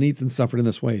Solzhenitsyn suffered in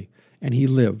this way, and he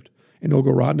lived, and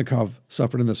Ogorodnikov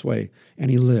suffered in this way,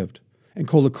 and he lived, and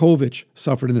Kolakovich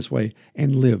suffered in this way,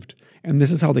 and lived, and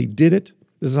this is how they did it,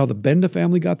 this is how the Benda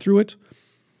family got through it,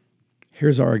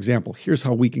 here's our example. Here's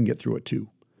how we can get through it too.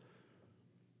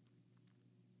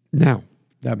 Now,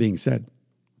 that being said,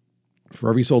 for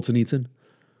every Solzhenitsyn,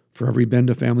 for every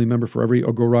Benda family member, for every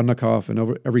Ogorodnikov,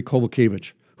 and every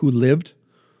Kovalevich who lived,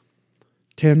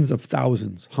 tens of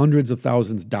thousands, hundreds of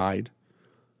thousands died.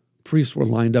 Priests were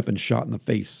lined up and shot in the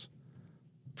face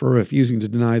for refusing to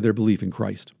deny their belief in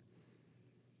Christ.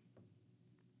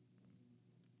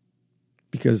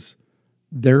 Because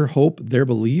their hope, their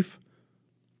belief,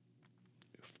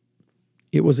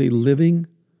 it was a living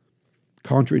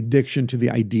contradiction to the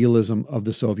idealism of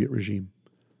the Soviet regime.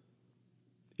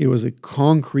 It was a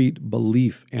concrete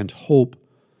belief and hope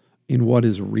in what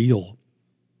is real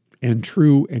and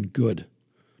true and good.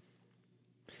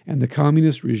 And the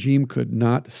communist regime could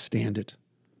not stand it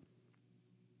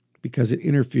because it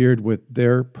interfered with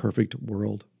their perfect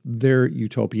world, their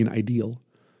utopian ideal.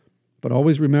 But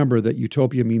always remember that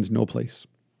utopia means no place.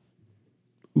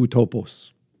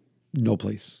 Utopos, no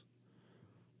place.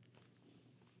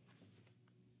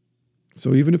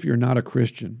 So even if you're not a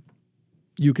Christian,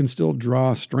 you can still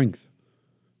draw strength.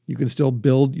 You can still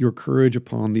build your courage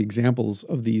upon the examples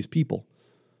of these people.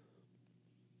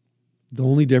 The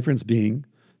only difference being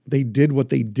they did what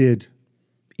they did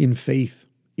in faith,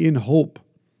 in hope,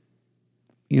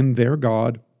 in their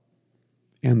God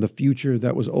and the future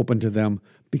that was open to them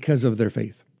because of their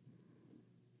faith.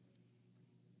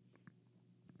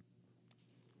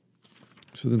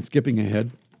 So then skipping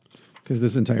ahead because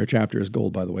this entire chapter is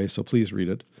gold, by the way, so please read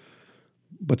it.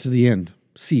 But to the end,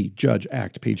 see, judge,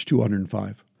 act, page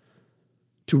 205.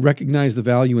 To recognize the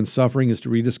value in suffering is to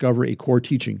rediscover a core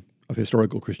teaching of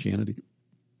historical Christianity,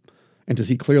 and to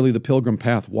see clearly the pilgrim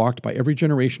path walked by every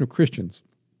generation of Christians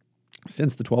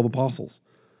since the 12 apostles.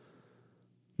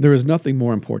 There is nothing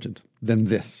more important than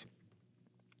this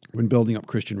when building up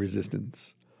Christian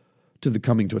resistance to the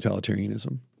coming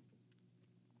totalitarianism.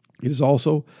 It is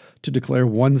also to declare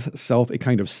one's self a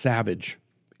kind of savage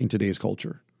in today's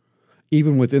culture,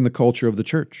 even within the culture of the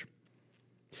church.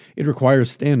 It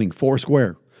requires standing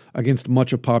foursquare against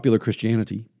much of popular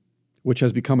Christianity, which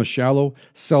has become a shallow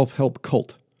self-help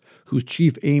cult whose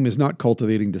chief aim is not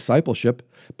cultivating discipleship,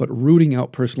 but rooting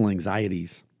out personal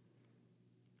anxieties.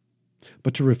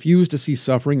 But to refuse to see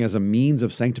suffering as a means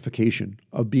of sanctification,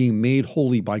 of being made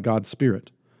holy by God's Spirit,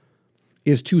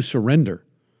 is to surrender,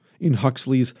 in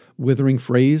Huxley's withering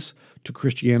phrase, to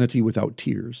Christianity without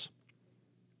tears.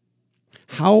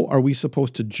 How are we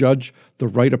supposed to judge the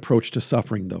right approach to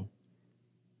suffering, though?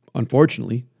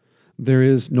 Unfortunately, there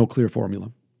is no clear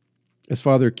formula. As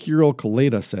Father Kirill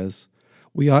Kaleda says,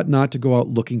 we ought not to go out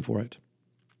looking for it.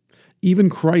 Even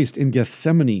Christ in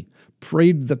Gethsemane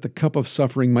prayed that the cup of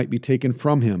suffering might be taken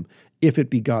from him, if it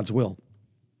be God's will.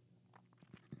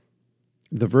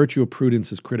 The virtue of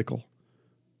prudence is critical,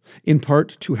 in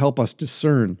part to help us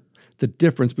discern the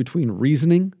difference between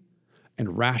reasoning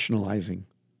and rationalizing.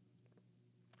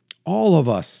 All of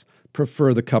us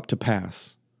prefer the cup to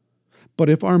pass, but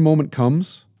if our moment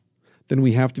comes, then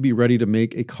we have to be ready to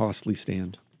make a costly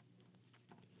stand.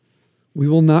 We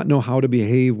will not know how to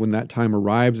behave when that time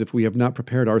arrives if we have not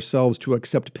prepared ourselves to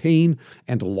accept pain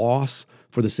and loss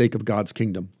for the sake of God's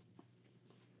kingdom.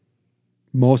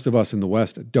 Most of us in the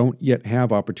West don't yet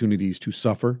have opportunities to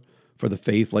suffer for the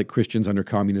faith like Christians under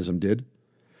communism did,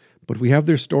 but we have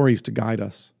their stories to guide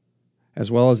us, as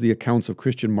well as the accounts of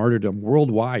Christian martyrdom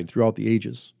worldwide throughout the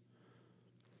ages.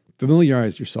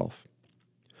 Familiarize yourself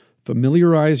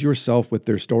with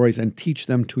their stories and teach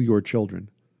them to your children.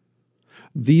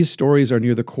 These stories are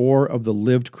near the core of the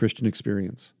lived Christian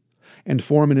experience and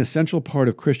form an essential part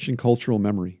of Christian cultural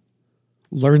memory.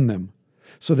 Learn them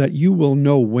so that you will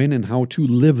know when and how to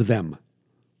live them.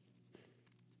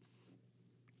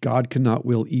 God cannot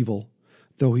will evil,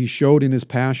 though he showed in his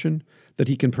passion that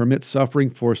he can permit suffering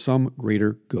for some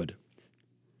greater good.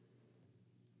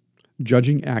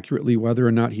 Judging accurately whether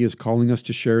or not he is calling us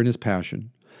to share in his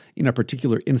passion in a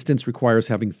particular instance requires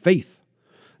having faith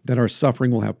that our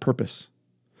suffering will have purpose,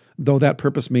 though that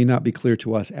purpose may not be clear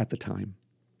to us at the time.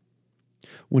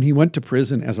 When he went to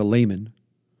prison as a layman,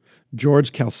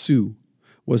 George Calsu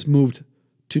was moved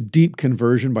to deep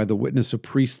conversion by the witness of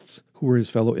priests who were his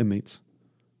fellow inmates.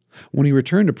 When he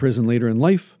returned to prison later in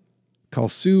life,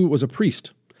 Calsu was a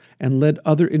priest and led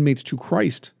other inmates to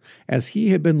Christ as he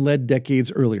had been led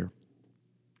decades earlier.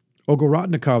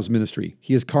 Ogorodnikov's ministry,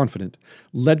 he is confident,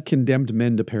 led condemned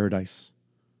men to paradise.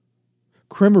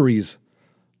 Krchmaris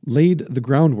laid the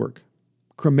groundwork.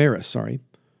 Krchmaris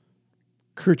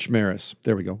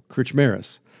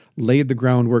laid the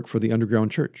groundwork for the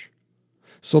underground church.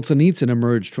 Solzhenitsyn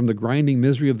emerged from the grinding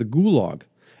misery of the Gulag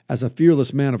as a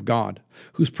fearless man of God,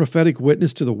 whose prophetic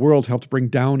witness to the world helped bring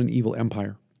down an evil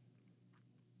empire.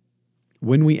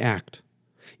 When we act,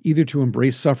 either to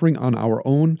embrace suffering on our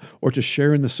own or to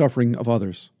share in the suffering of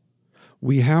others,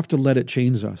 we have to let it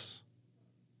change us.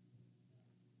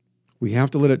 We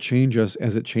have to let it change us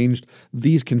as it changed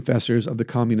these confessors of the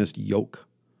communist yoke.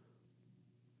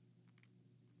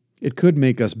 It could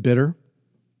make us bitter,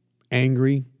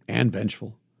 angry, and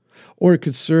vengeful, or it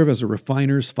could serve as a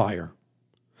refiner's fire,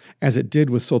 as it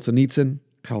did with Solzhenitsyn,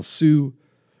 Calsu,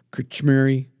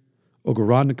 Krchmari,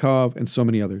 Ogorodnikov, and so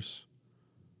many others,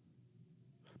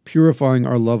 purifying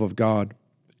our love of God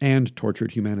and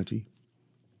tortured humanity.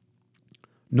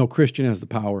 No Christian has the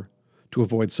power to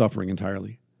avoid suffering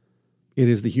entirely. It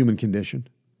is the human condition.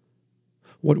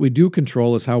 What we do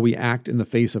control is how we act in the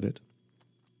face of it.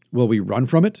 Will we run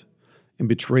from it and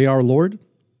betray our Lord?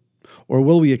 Or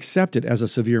will we accept it as a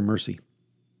severe mercy?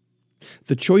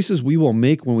 The choices we will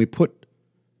make when we put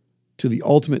to the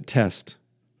ultimate test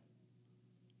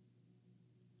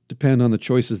depend on the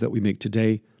choices that we make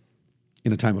today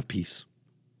in a time of peace.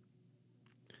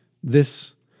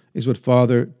 This is what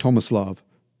Father Tomislav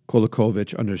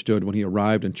Kolakovich understood when he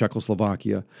arrived in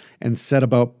Czechoslovakia and set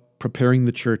about preparing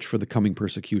the church for the coming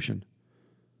persecution.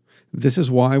 This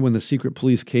is why when the secret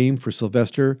police came for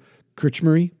Sylvester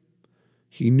Krchmari,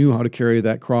 he knew how to carry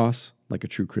that cross like a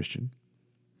true Christian.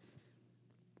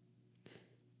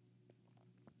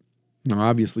 Now,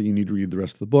 obviously, you need to read the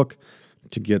rest of the book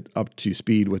to get up to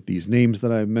speed with these names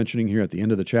that I'm mentioning here at the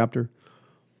end of the chapter.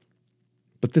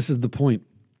 But this is the point.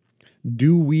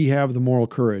 Do we have the moral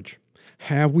courage?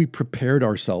 Have we prepared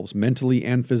ourselves mentally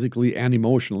and physically and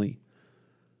emotionally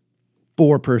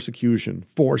for persecution,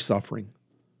 for suffering?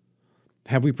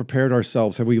 Have we prepared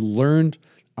ourselves? Have we learned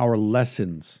our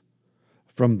lessons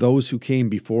from those who came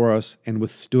before us and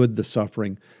withstood the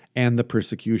suffering and the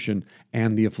persecution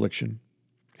and the affliction?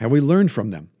 Have we learned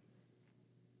from them?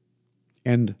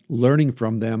 And learning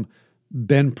from them,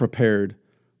 been prepared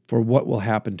for what will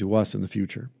happen to us in the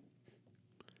future?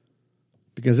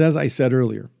 Because as I said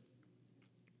earlier,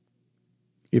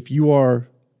 if you are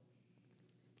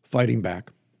fighting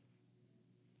back,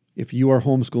 if you are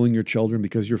homeschooling your children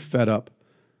because you're fed up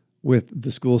with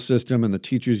the school system and the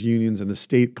teachers' unions and the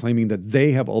state claiming that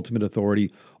they have ultimate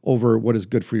authority over what is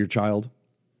good for your child,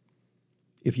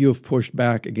 if you have pushed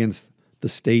back against the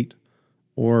state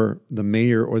or the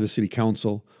mayor or the city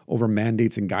council over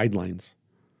mandates and guidelines,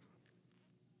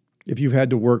 if you've had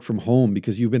to work from home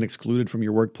because you've been excluded from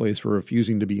your workplace for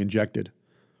refusing to be injected,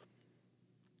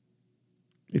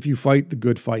 if you fight the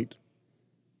good fight,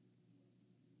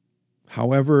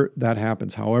 however that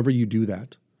happens, however you do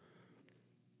that,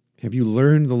 have you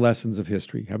learned the lessons of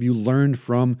history? Have you learned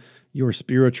from your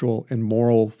spiritual and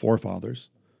moral forefathers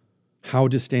how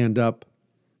to stand up,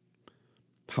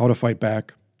 how to fight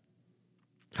back,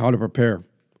 how to prepare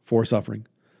for suffering,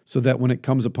 so that when it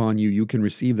comes upon you, you can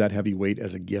receive that heavy weight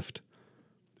as a gift,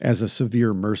 as a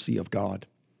severe mercy of God?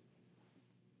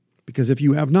 Because if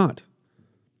you have not,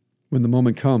 when the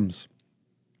moment comes,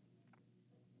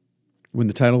 when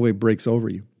the tidal wave breaks over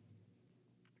you,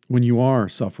 when you are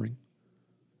suffering,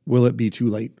 will it be too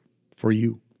late for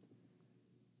you?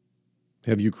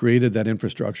 Have you created that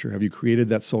infrastructure? Have you created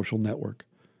that social network?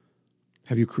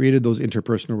 Have you created those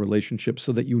interpersonal relationships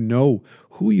so that you know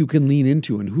who you can lean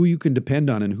into and who you can depend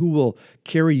on and who will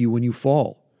carry you when you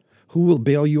fall? Who will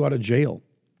bail you out of jail?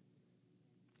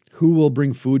 Who will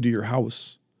bring food to your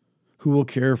house? Who will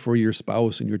care for your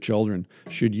spouse and your children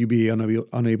should you be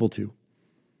unable to?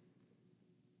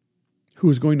 Who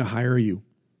is going to hire you?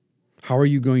 How are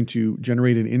you going to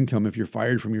generate an income if you're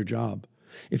fired from your job?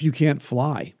 If you can't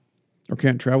fly or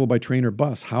can't travel by train or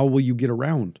bus, how will you get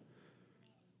around?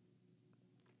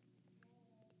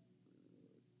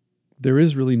 There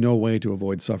is really no way to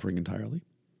avoid suffering entirely.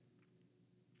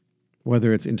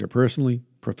 Whether it's interpersonally,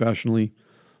 professionally,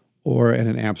 or at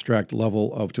an abstract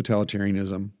level of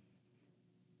totalitarianism,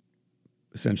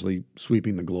 essentially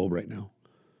sweeping the globe right now.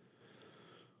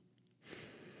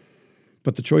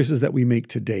 But the choices that we make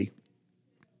today,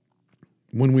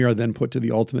 when we are then put to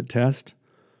the ultimate test,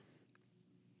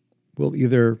 will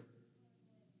either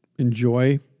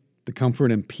enjoy the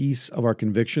comfort and peace of our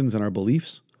convictions and our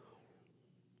beliefs,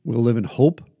 we'll live in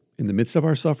hope in the midst of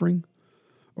our suffering,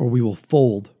 or we will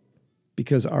fold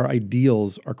because our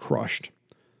ideals are crushed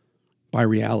by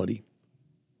reality.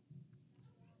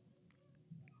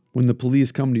 When the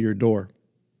police come to your door,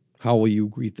 how will you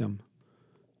greet them?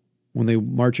 When they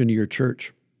march into your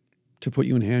church to put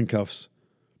you in handcuffs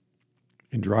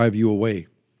and drive you away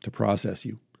to process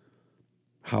you,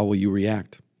 how will you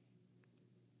react?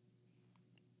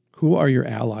 Who are your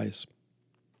allies?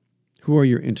 Who are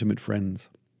your intimate friends?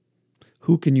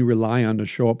 Who can you rely on to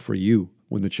show up for you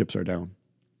when the chips are down?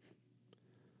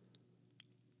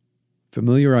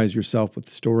 Familiarize yourself with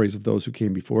the stories of those who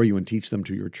came before you and teach them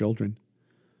to your children.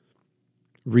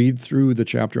 Read through the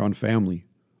chapter on family.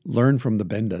 Learn from the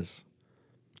Bendas.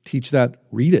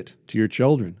 Read it to your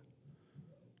children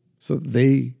so that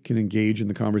they can engage in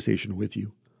the conversation with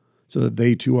you, so that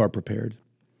they too are prepared.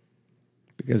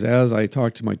 Because as I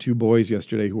talked to my two boys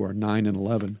yesterday who are 9 and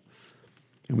 11,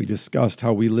 and we discussed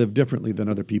how we live differently than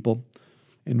other people,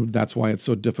 and that's why it's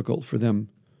so difficult for them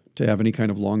to have any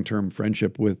kind of long-term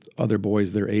friendship with other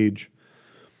boys their age.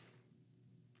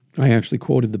 I actually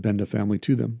quoted the Benda family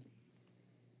to them.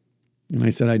 And I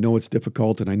said, I know it's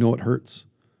difficult and I know it hurts.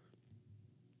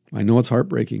 I know it's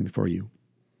heartbreaking for you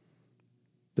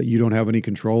that you don't have any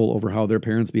control over how their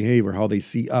parents behave or how they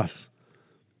see us.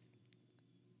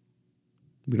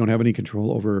 We don't have any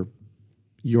control over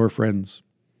your friends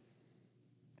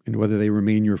and whether they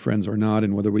remain your friends or not,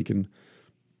 and whether we can,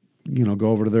 go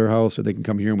over to their house or they can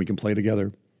come here and we can play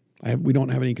together. We don't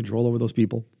have any control over those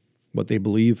people, what they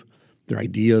believe, their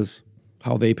ideas,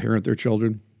 how they parent their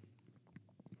children.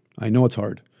 I know it's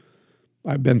hard.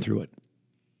 I've been through it.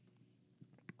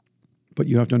 But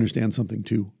you have to understand something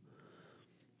too.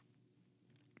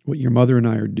 What your mother and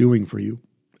I are doing for you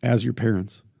as your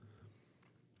parents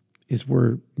is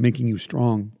we're making you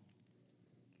strong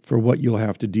for what you'll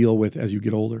have to deal with as you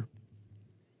get older.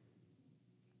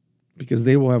 because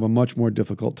they will have a much more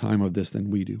difficult time of this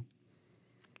than we do.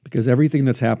 Because everything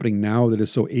that's happening now that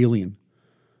is so alien,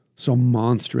 so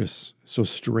monstrous, so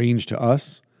strange to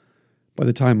us, by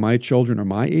the time my children are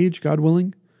my age, God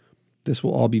willing, this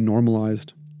will all be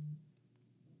normalized.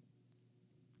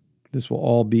 This will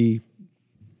all be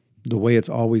the way it's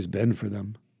always been for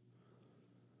them.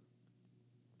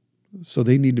 So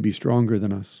they need to be stronger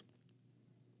than us.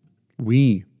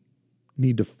 We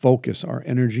need to focus our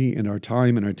energy and our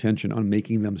time and our attention on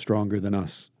making them stronger than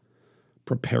us,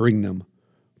 preparing them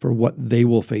for what they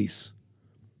will face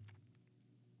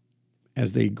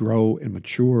as they grow and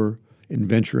mature and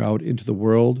venture out into the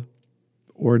world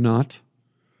or not.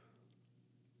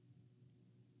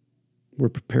 We're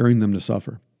preparing them to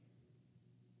suffer.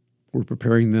 We're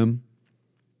preparing them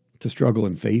to struggle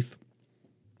in faith.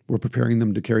 We're preparing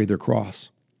them to carry their cross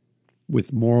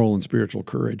with moral and spiritual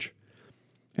courage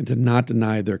and to not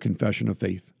deny their confession of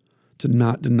faith, to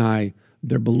not deny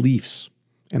their beliefs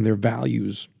and their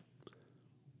values,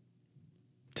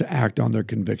 to act on their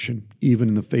conviction, even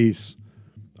in the face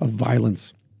of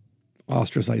violence,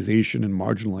 ostracization, and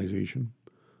marginalization.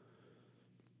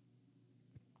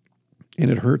 And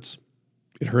it hurts.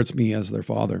 It hurts me as their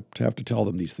father to have to tell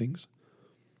them these things,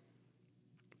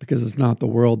 because it's not the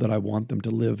world that I want them to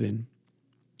live in.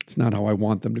 It's not how I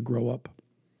want them to grow up.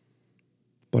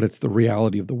 But it's the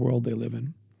reality of the world they live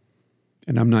in.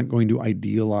 And I'm not going to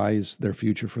idealize their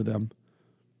future for them,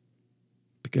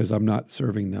 because I'm not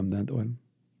serving them that way.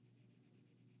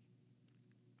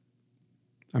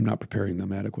 I'm not preparing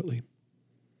them adequately.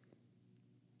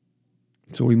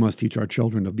 So we must teach our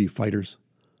children to be fighters.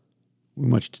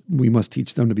 We must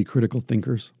teach them to be critical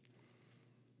thinkers.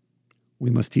 We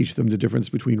must teach them the difference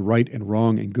between right and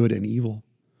wrong and good and evil.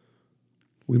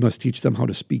 We must teach them how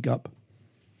to speak up,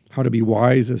 how to be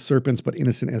wise as serpents but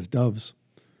innocent as doves.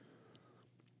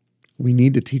 We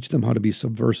need to teach them how to be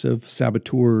subversive,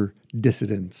 saboteur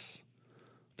dissidents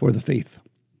for the faith.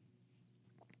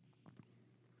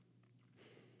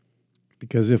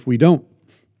 Because if we don't,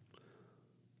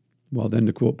 well, then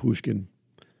to quote Pushkin,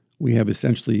 we have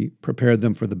essentially prepared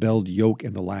them for the belled yoke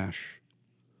and the lash.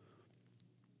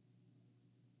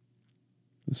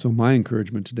 So my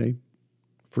encouragement today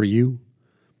for you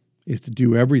is to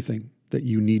do everything that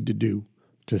you need to do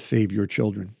to save your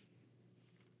children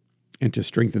and to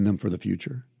strengthen them for the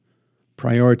future.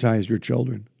 Prioritize your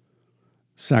children.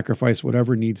 Sacrifice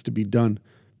whatever needs to be done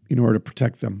in order to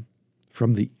protect them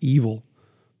from the evil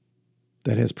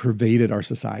that has pervaded our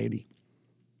society.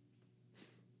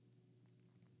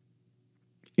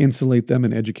 Insulate them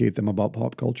and educate them about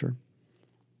pop culture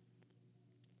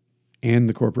and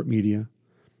the corporate media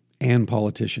and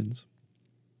politicians.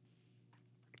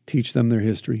 Teach them their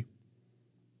history.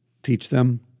 Teach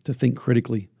them to think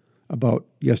critically about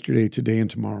yesterday, today, and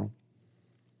tomorrow.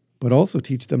 But also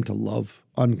teach them to love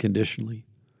unconditionally,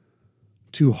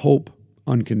 to hope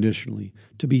unconditionally,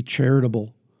 to be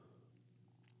charitable,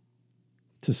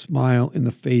 to smile in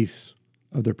the face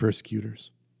of their persecutors.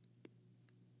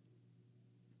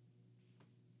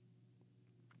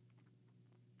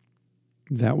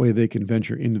 That way they can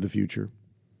venture into the future,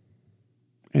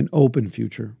 an open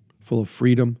future full of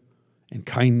freedom and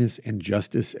kindness and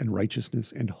justice and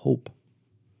righteousness and hope.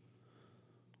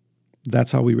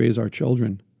 That's how we raise our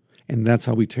children, and that's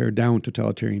how we tear down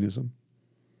totalitarianism.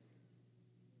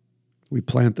 We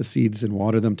plant the seeds and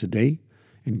water them today,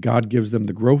 and God gives them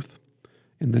the growth,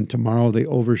 and then tomorrow they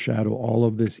overshadow all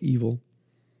of this evil,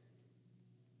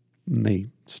 and they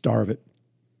starve it.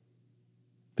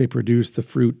 They produce the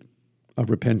fruit of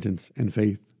repentance and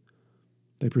faith.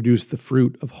 They produce the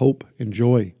fruit of hope and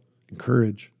joy and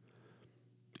courage.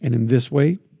 And in this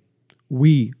way,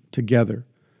 we together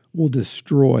will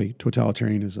destroy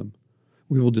totalitarianism.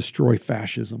 We will destroy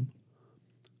fascism.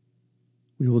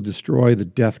 We will destroy the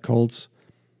death cults,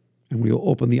 and we will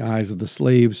open the eyes of the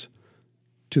slaves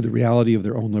to the reality of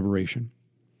their own liberation,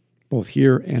 both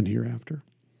here and hereafter.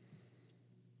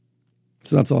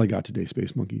 So that's all I got today,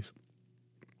 Space Monkeys.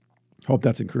 Hope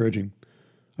that's encouraging.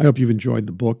 I hope you've enjoyed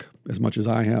the book as much as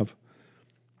I have.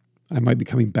 I might be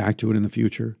coming back to it in the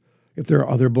future. If there are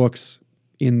other books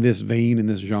in this vein, in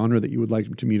this genre that you would like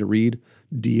me to read,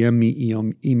 DM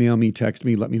me, email me, text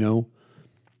me, let me know.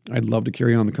 I'd love to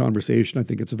carry on the conversation. I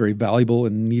think it's a very valuable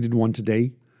and needed one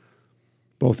today,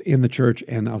 both in the church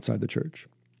and outside the church.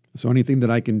 So anything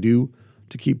that I can do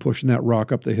to keep pushing that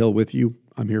rock up the hill with you,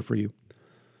 I'm here for you.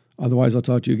 Otherwise, I'll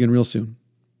talk to you again real soon.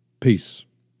 Peace.